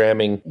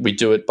programming. We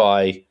do it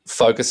by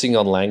focusing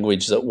on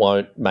language that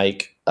won't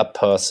make a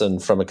person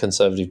from a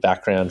conservative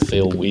background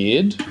feel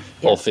weird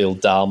or feel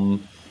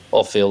dumb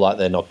or feel like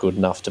they're not good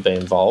enough to be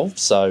involved.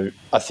 So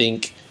I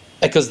think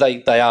because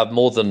they are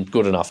more than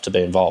good enough to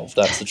be involved.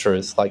 That's the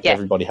truth. Like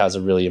everybody has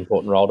a really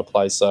important role to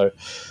play. So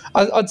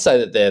I'd say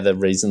that they're the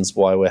reasons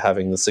why we're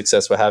having the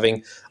success we're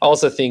having. I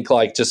also think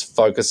like just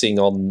focusing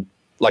on,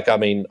 like, I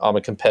mean, I'm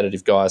a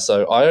competitive guy,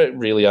 so I don't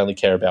really only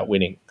care about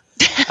winning.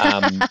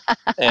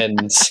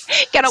 And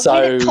gonna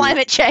win at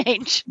climate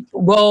change.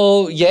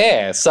 Well,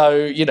 yeah. So,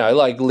 you know,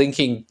 like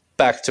linking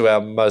back to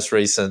our most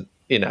recent,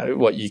 you know,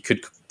 what you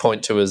could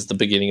point to as the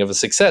beginning of a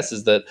success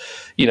is that,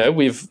 you know,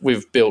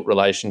 we've built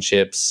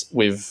relationships,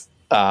 we've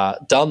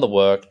done the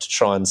work to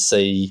try and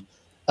see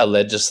a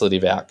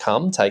legislative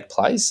outcome take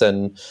place.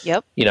 And,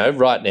 you know,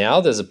 right now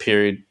there's a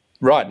period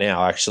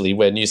actually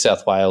where New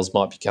South Wales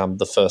might become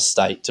the first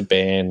state to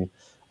ban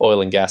oil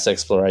and gas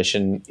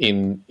exploration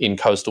in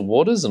coastal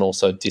waters and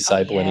also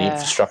disable any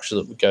infrastructure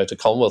that would go to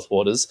Commonwealth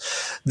waters.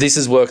 This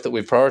is work that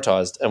we've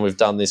prioritised, and we've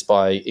done this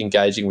by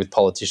engaging with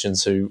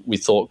politicians who we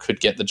thought could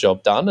get the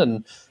job done.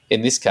 And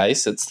in this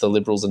case, it's the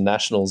Liberals and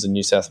Nationals in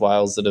New South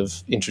Wales that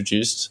have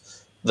introduced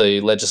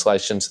the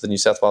legislation to the New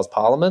South Wales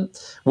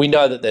Parliament. We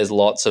know that there's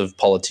lots of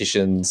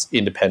politicians,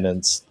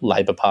 independents,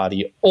 Labor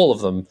Party, all of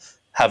them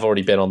have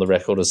already been on the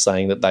record as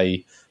saying that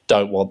they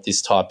don't want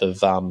this type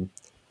of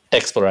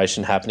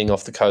exploration happening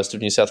off the coast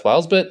of New South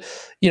Wales. But,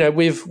 you know,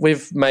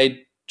 we've made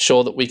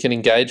sure that we can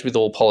engage with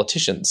all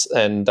politicians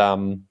and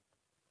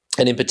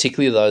in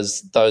particular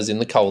those in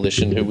the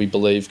coalition who we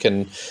believe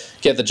can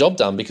get the job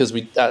done, because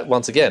we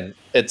once again,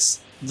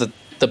 it's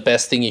the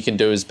best thing you can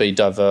do is be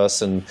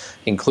diverse and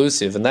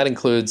inclusive, and that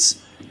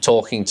includes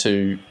talking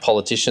to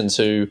politicians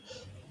who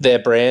their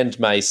brand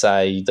may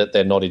say that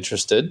they're not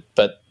interested,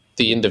 but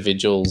the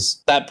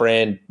individuals, that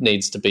brand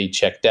needs to be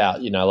checked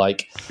out. You know,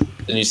 like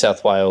the New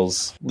South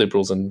Wales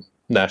Liberals and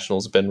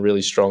Nationals have been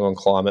really strong on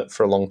climate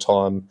for a long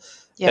time.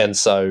 Yep. And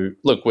so,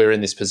 look, we're in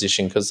this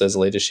position because there's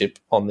leadership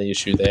on the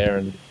issue there.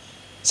 And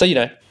so, you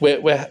know,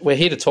 we're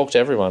here to talk to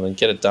everyone and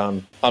get it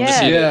done. I'm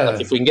just here to,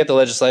 like, if we can get the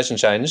legislation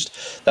changed,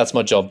 that's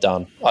my job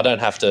done. I don't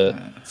have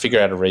to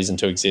figure out a reason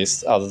to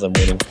exist other than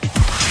winning.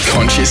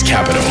 Conscious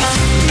Capital,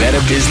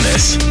 better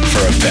business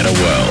for a better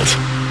world.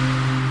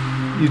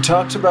 You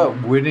talked about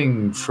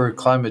winning for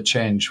climate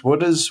change.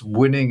 What does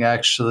winning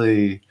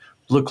actually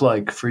look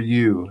like for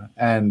you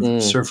and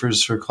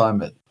Surfers for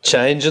Climate?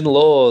 Changing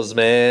laws,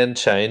 man.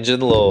 Changing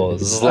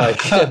laws.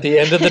 Like at the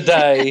end of the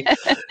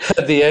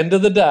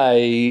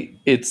day,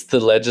 it's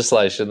the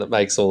legislation that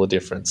makes all the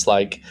difference.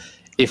 Like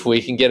if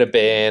we can get a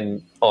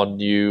ban on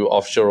new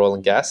offshore oil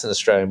and gas in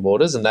Australian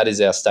waters, and that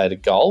is our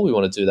stated goal, we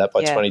want to do that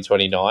by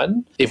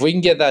 2029. If we can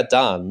get that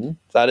done,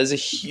 that is a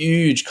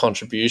huge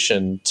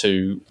contribution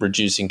to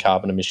reducing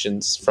carbon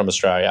emissions from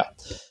Australia.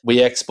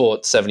 We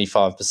export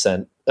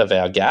 75% of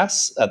our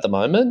gas at the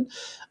moment.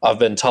 I've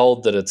been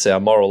told that it's our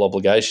moral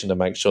obligation to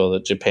make sure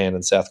that Japan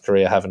and South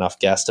Korea have enough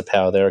gas to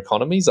power their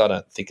economies. I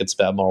don't think it's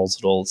about morals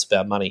at all. It's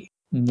about money.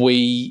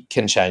 We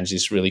can change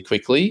this really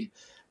quickly.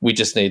 We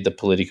just need the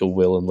political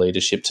will and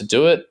leadership to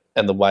do it.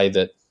 And the way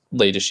that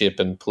leadership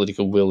and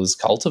political will is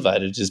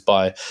cultivated is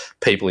by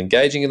people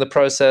engaging in the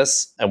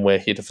process. And we're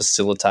here to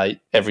facilitate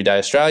everyday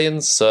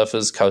Australians,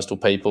 surfers, coastal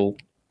people.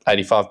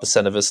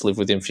 85% of us live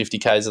within 50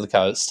 k's of the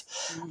coast.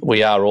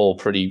 We are all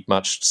pretty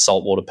much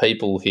saltwater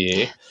people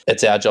here.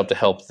 It's our job to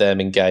help them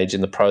engage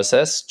in the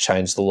process,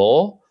 change the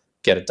law,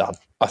 get it done.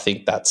 I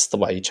think that's the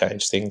way you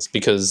change things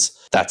because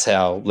that's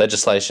how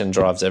legislation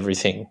drives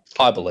everything,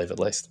 I believe at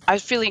least. I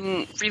was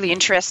feeling really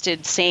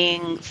interested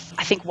seeing,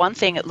 I think one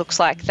thing it looks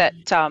like that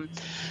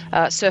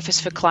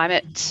Surfers for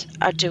Climate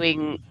are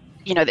doing,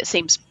 that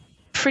seems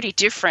pretty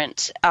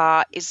different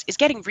is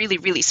getting really,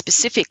 really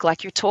specific.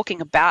 Like you're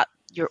talking about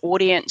your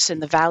audience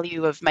and the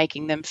value of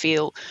making them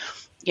feel,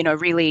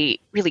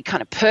 really, really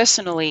kind of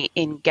personally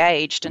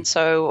engaged. And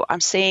so I'm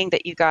seeing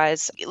that you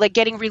guys like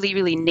getting really,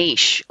 really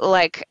niche,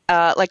 like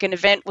an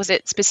event, was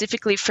it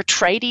specifically for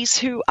tradies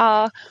who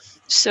are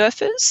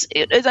surfers?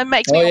 It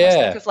makes me almost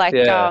think of like,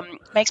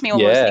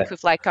 think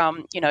of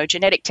like,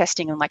 genetic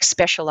testing and like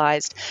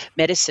specialized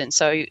medicine.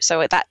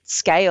 So at that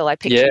scale, I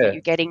picture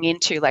you getting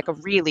into like a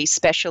really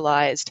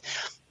specialized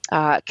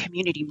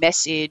community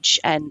message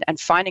and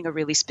finding a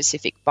really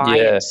specific buy-in.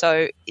 Yeah.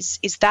 So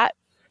is that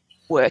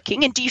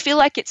working? And do you feel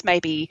like it's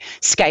maybe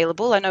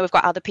scalable? I know we've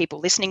got other people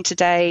listening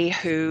today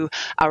who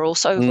are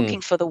also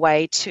looking for the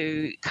way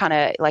to kind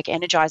of like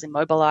energize and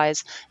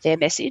mobilize their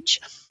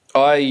message.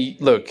 I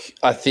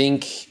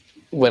think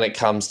when it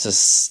comes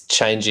to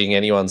changing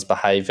anyone's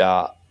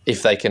behavior,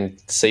 if they can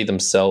see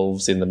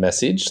themselves in the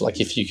message,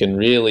 like if you can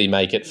really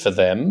make it for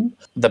them,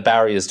 the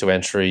barriers to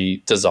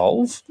entry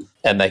dissolve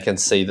and they can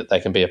see that they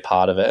can be a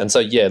part of it. And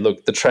so,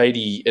 the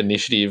tradie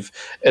initiative,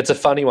 it's a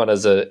funny one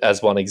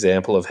as one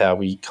example of how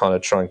we kind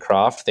of try and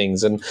craft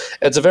things. And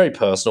it's a very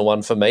personal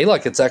one for me.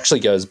 Like it actually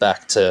goes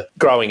back to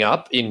growing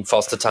up in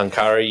Foster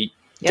Tuncurry,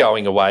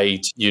 going away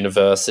to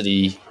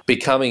university,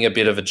 becoming a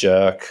bit of a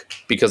jerk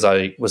because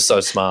I was so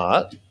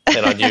smart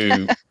and I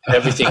knew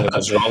everything that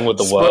was wrong with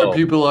the world. Smart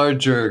people are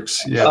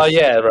jerks. Yes. Oh,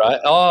 yeah, right.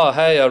 Oh,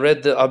 hey, I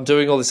read that I'm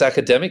doing all this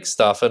academic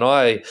stuff and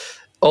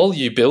all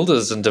you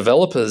builders and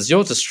developers,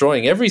 you're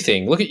destroying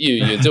everything. Look at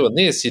you. You're doing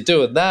this. You're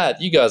doing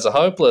that. You guys are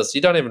hopeless.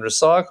 You don't even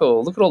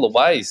recycle. Look at all the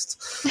waste.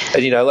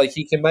 And,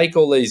 you can make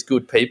all these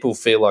good people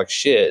feel like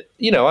shit.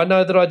 I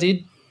know that I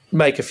did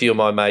make a few of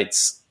my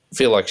mates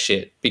feel like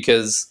shit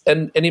because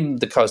and in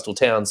the coastal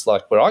towns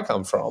like where I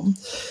come from,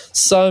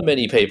 so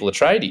many people are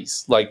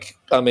tradies. Like,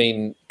 I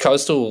mean,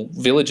 coastal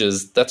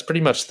villages, that's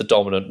pretty much the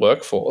dominant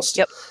workforce.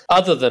 Yep.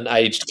 Other than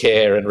aged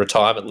care and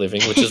retirement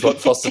living, which is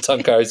what Foster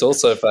Tuncurry is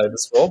also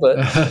famous for. But,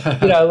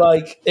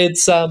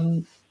 it's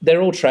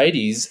they're all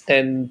tradies,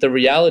 and the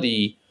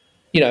reality,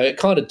 it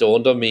kind of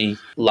dawned on me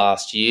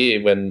last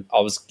year when I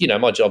was,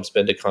 my job's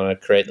been to kind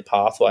of create the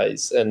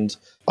pathways, and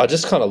I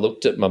just kind of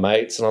looked at my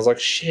mates and I was like,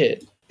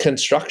 shit,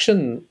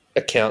 construction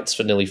accounts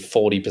for nearly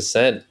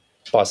 40%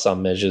 by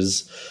some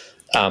measures.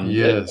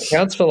 It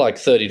accounts for like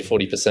 30 to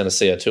 40% of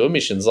CO2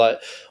 emissions. Like,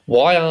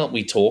 why aren't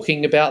we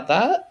talking about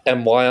that?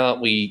 And why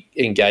aren't we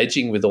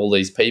engaging with all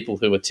these people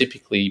who are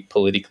typically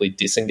politically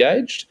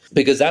disengaged?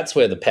 Because that's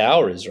where the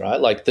power is,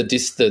 right? Like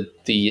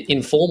the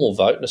informal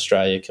vote in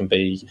Australia can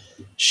be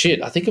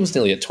shit. I think it was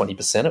nearly at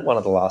 20% at one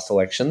of the last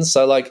elections.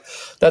 So like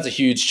that's a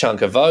huge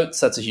chunk of votes.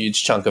 That's a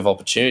huge chunk of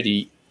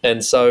opportunity.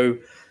 And so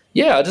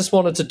I just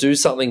wanted to do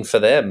something for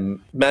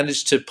them,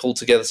 managed to pull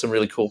together some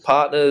really cool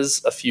partners,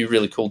 a few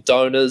really cool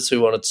donors who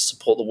wanted to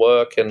support the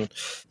work. And,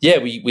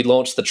 we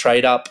launched the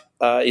Trade Up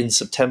in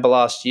September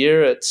last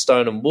year at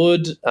Stone and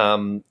Wood.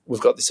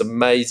 We've got this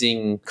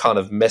amazing kind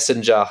of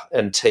messenger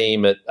and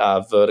team at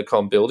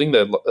Verticon Building.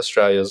 They're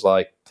Australia's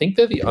I think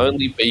they're the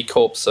only B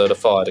Corp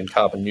certified and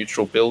carbon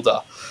neutral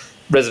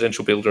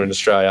residential builder in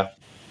Australia.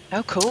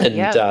 Oh, cool.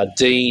 And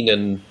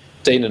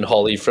Dean and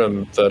Holly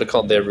from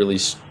Verticon,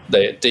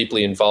 they're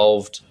deeply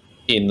involved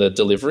in the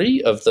delivery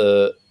of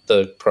the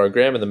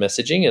program and the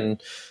messaging.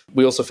 And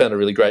we also found a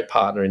really great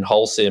partner in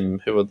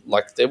Holcim, who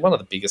are they're one of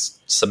the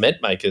biggest cement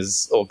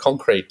makers or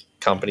concrete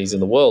companies in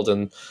the world.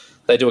 And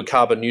they do a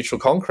carbon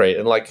neutral concrete.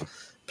 And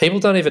people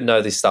don't even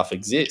know this stuff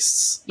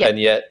exists.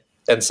 Yep.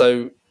 And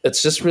so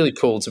it's just really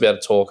cool to be able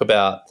to talk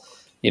about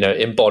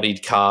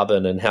embodied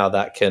carbon and how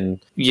that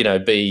can,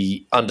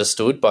 be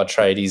understood by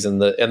tradies,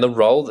 and the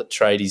role that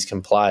tradies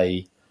can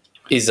play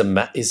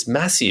is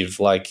massive.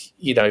 Like,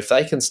 if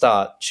they can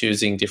start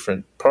choosing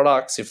different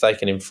products, if they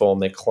can inform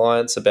their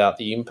clients about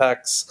the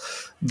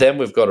impacts, then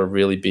we've got a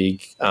really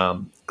big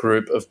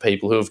group of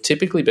people who have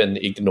typically been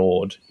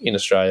ignored in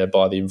Australia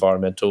by the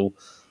environmental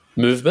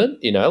movement.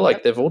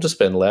 They've all just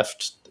been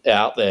left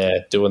out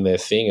there doing their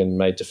thing and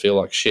made to feel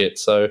like shit.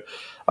 So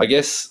I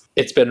guess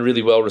it's been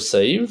really well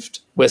received.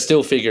 We're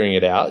still figuring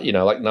it out.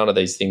 None of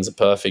these things are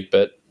perfect,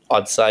 but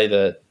I'd say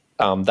that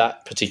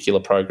that particular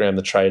program,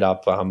 the Trade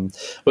Up,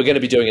 we're going to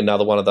be doing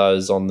another one of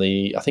those on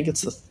I think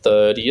it's the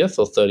 30th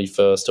or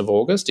 31st of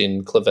August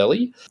in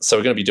Clovelly. So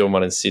we're going to be doing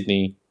one in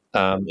Sydney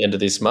end of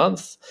this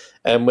month,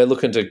 and we're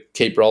looking to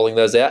keep rolling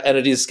those out. And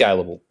it is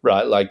scalable,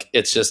 right? Like,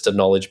 it's just a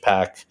knowledge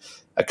pack.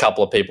 A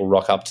couple of people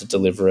rock up to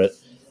deliver it.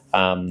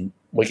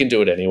 We can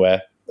do it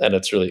anywhere, and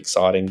it's really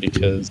exciting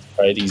because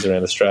tradies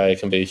around Australia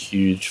can be a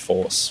huge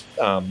force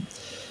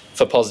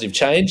for positive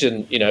change.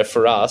 And,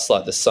 for us,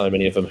 like, there's so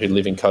many of them who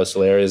live in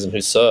coastal areas and who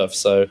surf.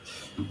 So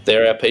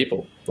they're our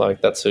people.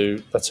 Like, that's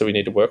who we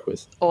need to work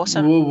with.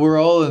 Awesome. Well,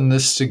 we're all in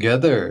this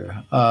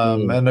together.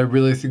 And I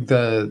really think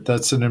that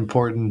that's an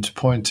important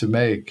point to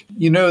make.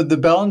 The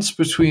balance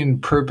between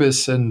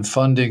purpose and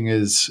funding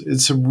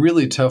it's a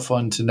really tough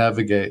one to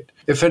navigate.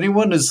 If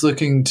anyone is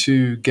looking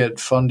to get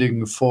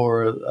funding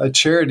for a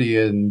charity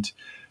and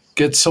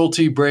get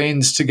Salty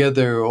Brains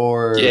together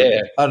or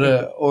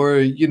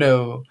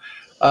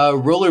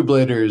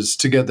rollerbladers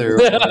together, or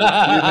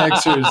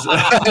BMXers.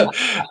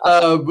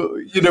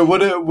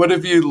 What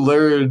have you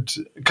learned?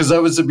 Because I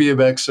was a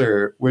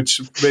BMXer,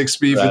 which makes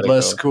me even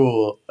less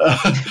cool.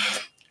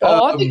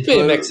 I think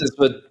BMXers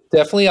were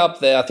definitely up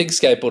there. I think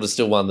skateboarders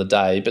still won the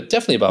day, but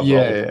definitely above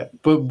roller. Yeah.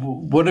 But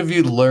what have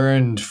you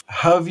learned?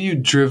 How have you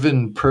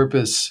driven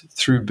purpose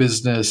through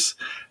business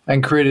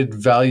and created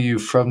value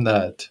from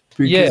that?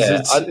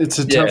 Because it's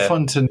a tough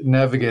one to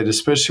navigate,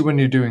 especially when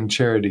you're doing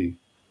charity.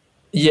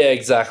 Yeah,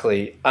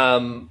 exactly.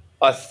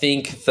 I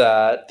think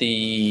that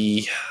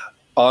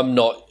I'm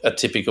not a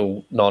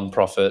typical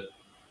non-profit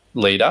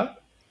leader.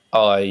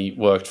 I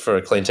worked for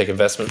a clean tech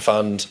investment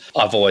fund.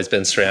 I've always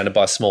been surrounded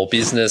by small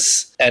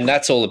business, and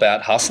that's all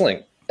about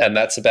hustling, and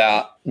that's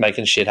about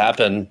making shit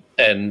happen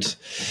and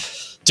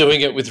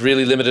doing it with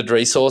really limited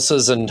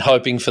resources and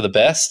hoping for the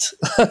best.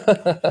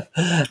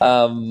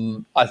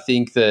 I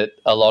think that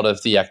a lot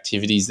of the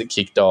activities that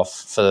kicked off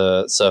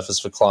for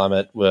Surfers for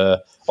Climate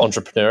were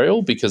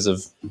entrepreneurial because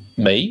of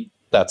me.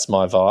 That's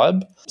my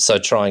vibe. So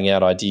trying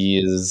out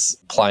ideas,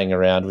 playing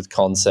around with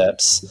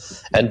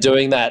concepts, and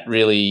doing that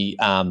really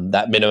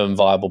that minimum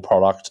viable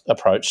product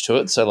approach to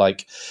it. So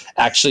like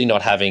actually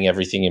not having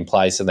everything in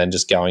place and then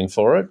just going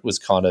for it was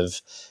kind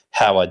of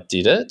how I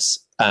did it.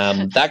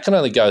 That can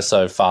only go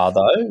so far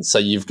though. So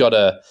you've got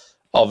to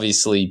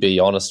obviously be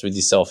honest with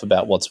yourself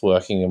about what's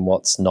working and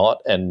what's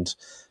not, and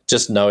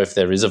just know if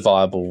there is a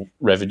viable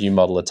revenue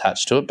model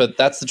attached to it. But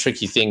that's the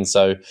tricky thing.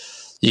 So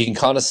you can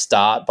kind of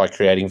start by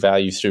creating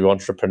value through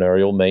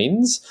entrepreneurial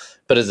means,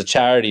 but as a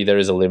charity, there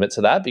is a limit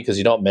to that because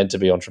you're not meant to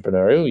be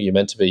entrepreneurial. You're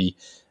meant to be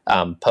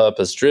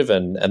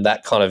purpose-driven, and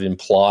that kind of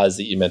implies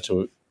that you're meant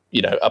to,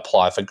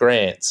 apply for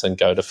grants and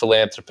go to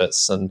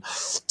philanthropists and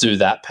do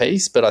that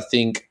piece. But I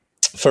think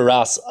for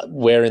us,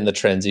 we're in the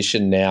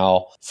transition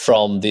now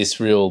from this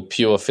real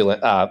pure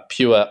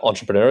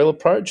entrepreneurial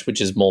approach,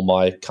 which is more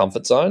my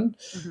comfort zone,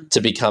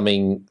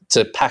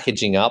 to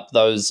packaging up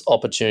those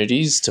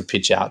opportunities to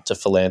pitch out to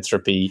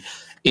philanthropy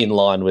in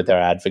line with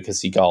our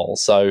advocacy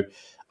goals. So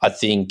I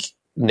think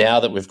now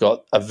that we've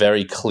got a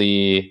very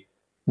clear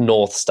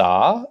North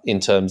Star in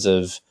terms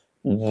of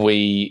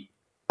we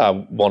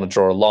want to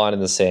draw a line in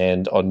the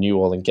sand on new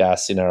oil and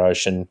gas in our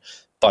ocean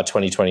by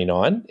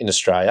 2029 in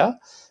Australia,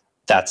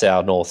 that's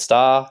our North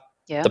Star.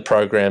 Yeah. The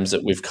programs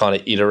that we've kind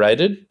of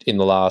iterated in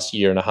the last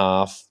year and a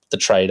half, the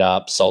Trade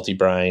Up, Salty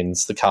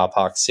Brains, the Car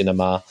Park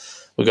Cinema,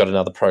 we've got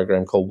another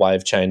program called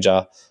Wave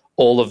Changer.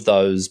 All of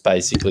those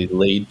basically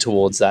lead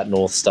towards that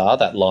North Star,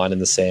 that line in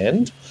the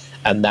sand.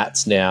 And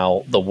that's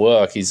now the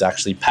work is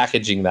actually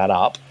packaging that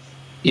up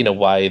in a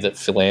way that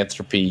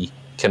philanthropy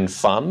can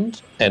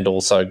fund and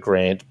also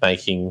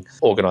grant-making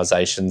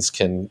organisations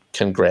can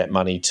grant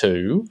money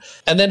to.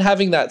 And then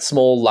having that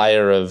small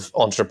layer of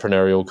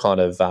entrepreneurial kind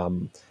of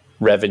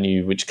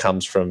revenue which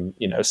comes from,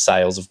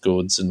 sales of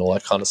goods and all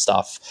that kind of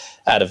stuff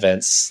at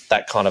events,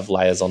 that kind of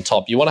layers on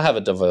top. You want to have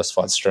a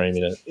diversified stream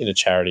in a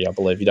charity, I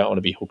believe. You don't want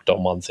to be hooked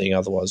on one thing,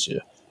 otherwise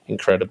you're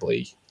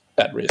incredibly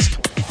at risk.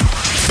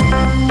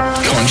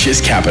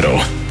 Conscious Capital.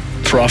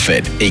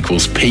 Profit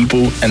equals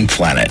people and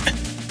planet.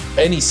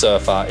 Any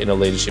surfer in a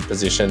leadership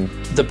position,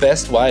 the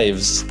best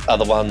waves are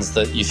the ones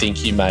that you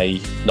think you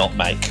may not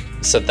make.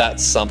 So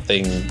that's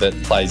something that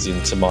plays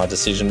into my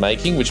decision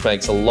making, which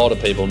makes a lot of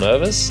people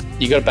nervous.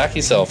 You got to back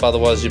yourself,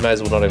 otherwise you may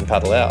as well not even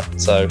paddle out.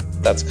 So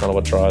that's kind of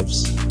what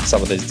drives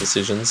some of these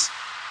decisions.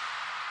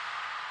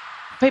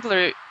 people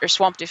are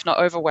swamped, if not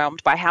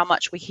overwhelmed, by how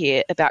much we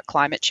hear about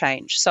climate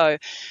change. So,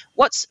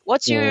 what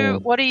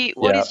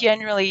is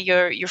generally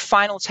your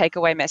final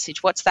takeaway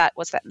message? What's that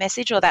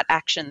message or that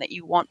action that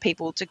you want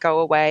people to go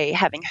away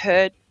having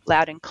heard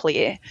loud and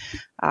clear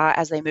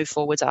as they move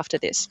forwards after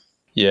this?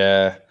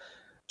 Yeah,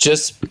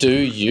 just do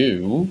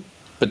you,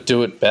 but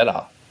do it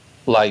better.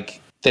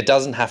 Like, there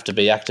doesn't have to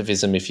be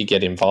activism if you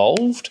get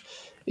involved.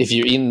 If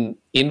you're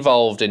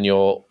involved and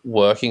you're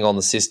working on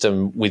the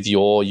system with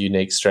your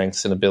unique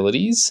strengths and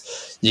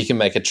abilities, you can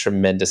make a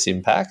tremendous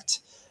impact.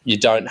 You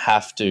don't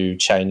have to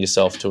chain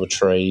yourself to a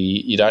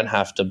tree. You don't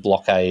have to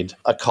blockade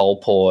a coal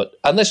port,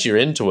 unless you're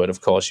into it,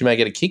 of course. You may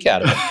get a kick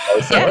out of it.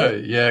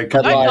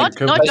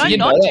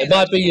 It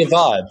might be your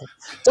vibe.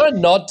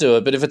 Don't not do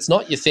it, but if it's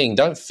not your thing,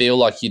 don't feel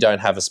like you don't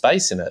have a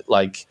space in it.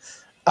 Like,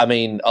 I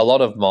mean, a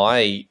lot of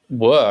my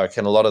work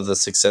and a lot of the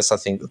success I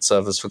think that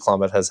Surfers for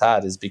Climate has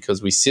had is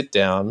because we sit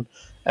down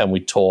and we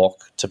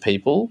talk to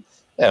people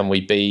and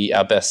we be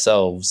our best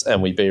selves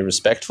and we be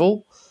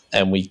respectful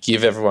and we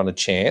give everyone a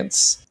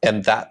chance.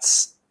 And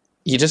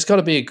you just got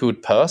to be a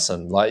good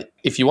person. Like,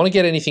 if you want to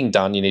get anything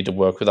done, you need to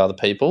work with other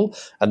people.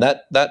 And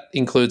that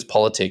includes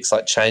politics.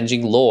 Like,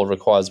 changing law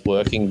requires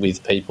working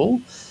with people.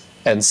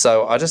 And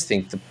so I just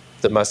think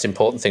the most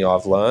important thing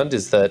I've learned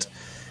is that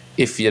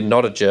if you're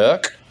not a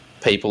jerk,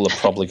 people are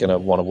probably going to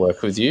want to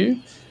work with you.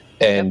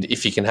 And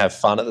if you can have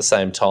fun at the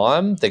same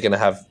time, they're going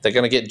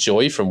to get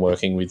joy from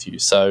working with you.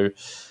 So,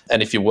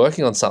 and if you're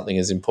working on something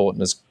as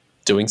important as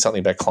doing something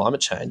about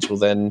climate change, well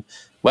then,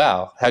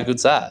 wow, how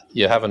good's that?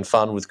 You're having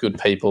fun with good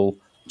people,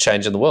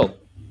 changing the world.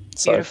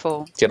 So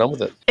beautiful. Get on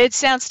with it. It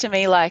sounds to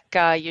me like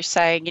you're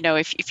saying,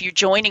 if you're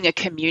joining a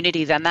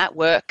community, then that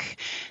work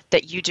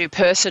that you do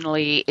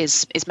personally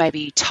is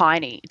maybe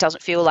tiny. It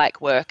doesn't feel like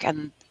work,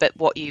 but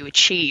what you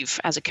achieve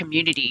as a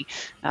community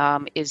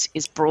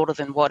is broader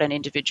than what an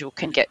individual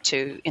can get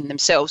to in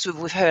themselves.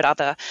 We've heard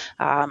other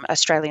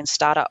Australian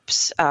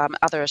startups,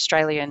 other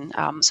Australian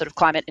sort of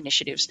climate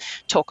initiatives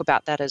talk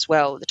about that as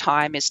well. The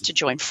time is to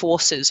join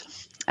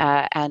forces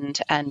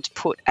and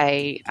put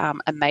a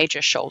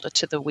major shoulder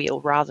to the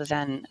wheel rather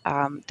than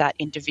that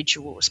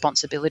individual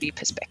responsibility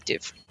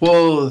perspective.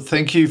 Well,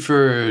 thank you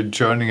for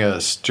joining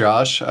us,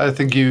 Josh. I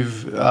think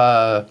you've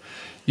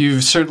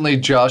certainly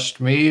joshed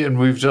me, and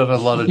we've done a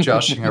lot of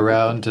joshing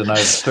around, and I've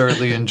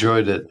thoroughly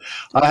enjoyed it.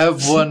 I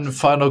have one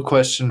final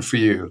question for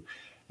you.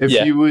 If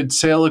you would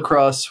sail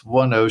across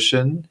one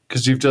ocean,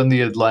 because you've done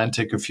the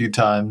Atlantic a few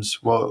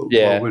times, what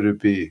would it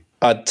be?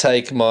 I'd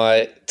take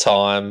my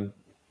time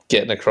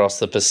getting across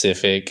the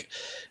Pacific,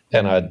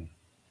 and I'd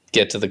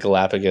get to the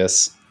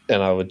Galapagos,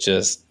 and I would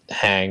just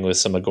hang with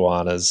some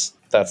iguanas.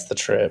 That's the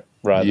trip,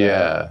 right?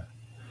 Yeah.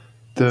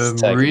 The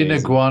marine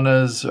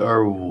iguanas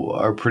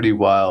are pretty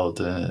wild.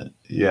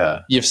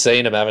 Yeah. You've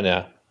seen them, haven't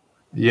you?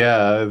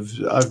 Yeah,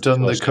 I've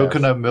done the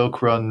coconut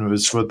milk run,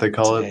 is what they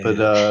call it,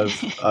 but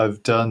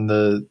I've done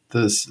the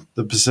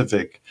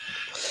Pacific.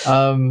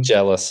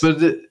 Jealous.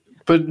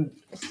 But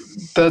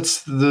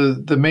that's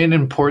the main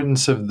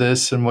importance of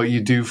this, and what you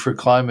do for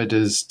climate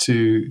is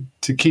to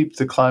keep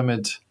the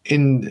climate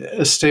in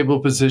a stable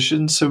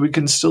position, so we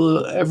can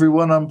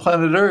everyone on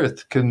planet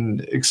Earth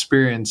can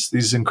experience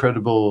these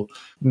incredible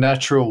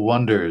natural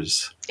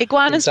wonders.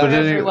 Iguanas for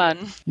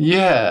everyone.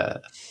 Yeah.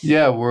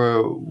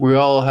 We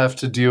all have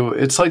to deal.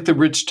 It's like the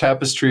rich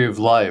tapestry of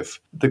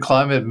life. The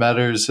climate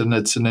matters, and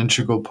it's an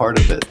integral part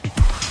of it.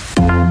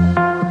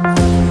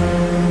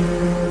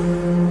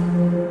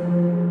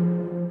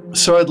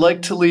 So I'd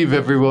like to leave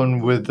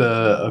everyone with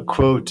a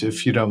quote,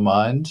 if you don't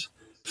mind.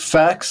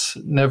 Facts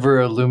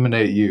never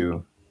illuminate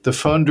you. The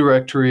phone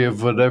directory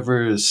of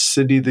whatever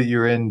city that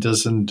you're in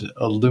doesn't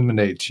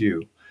illuminate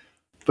you.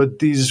 But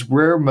these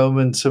rare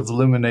moments of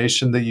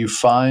illumination that you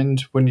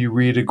find when you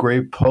read a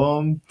great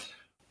poem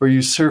or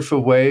you surf a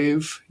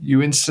wave,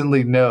 you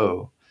instantly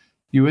know.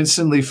 You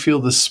instantly feel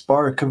the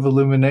spark of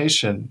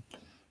illumination.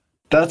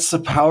 That's the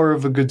power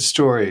of a good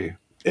story.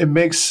 It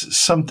makes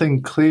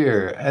something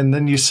clear, and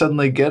then you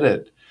suddenly get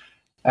it.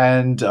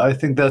 And I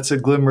think that's a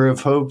glimmer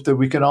of hope that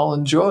we can all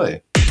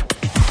enjoy.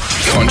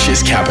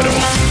 Conscious Capital.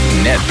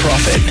 Net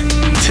profit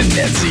to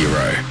net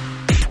zero.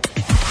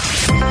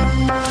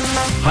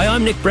 Hi,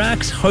 I'm Nick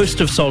Bracks,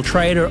 host of Soul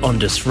Trader on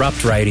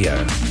Disrupt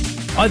Radio.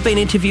 I've been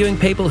interviewing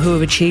people who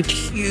have achieved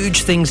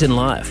huge things in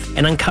life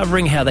and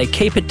uncovering how they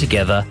keep it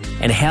together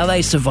and how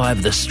they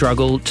survive the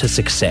struggle to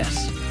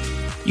success.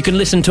 You can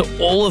listen to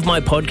all of my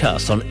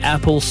podcasts on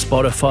Apple,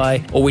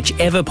 Spotify, or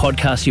whichever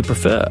podcast you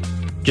prefer.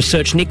 Just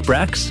search Nick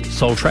Bracks,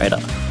 Soul Trader.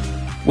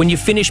 When you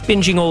finish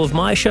binging all of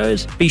my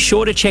shows, be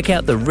sure to check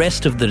out the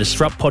rest of the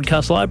Disrupt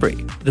podcast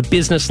library: The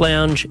Business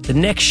Lounge, The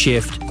Next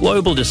Shift,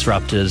 Global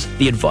Disruptors,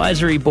 The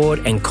Advisory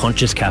Board, and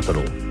Conscious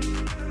Capital.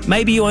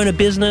 Maybe you own a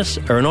business,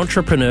 are an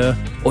entrepreneur,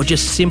 or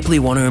just simply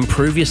want to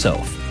improve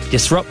yourself.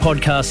 Disrupt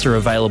podcasts are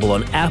available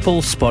on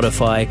Apple,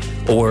 Spotify,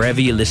 or wherever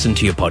you listen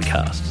to your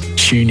podcasts.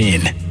 Tune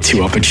in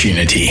to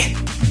opportunity.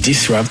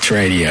 Disrupt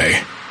Radio.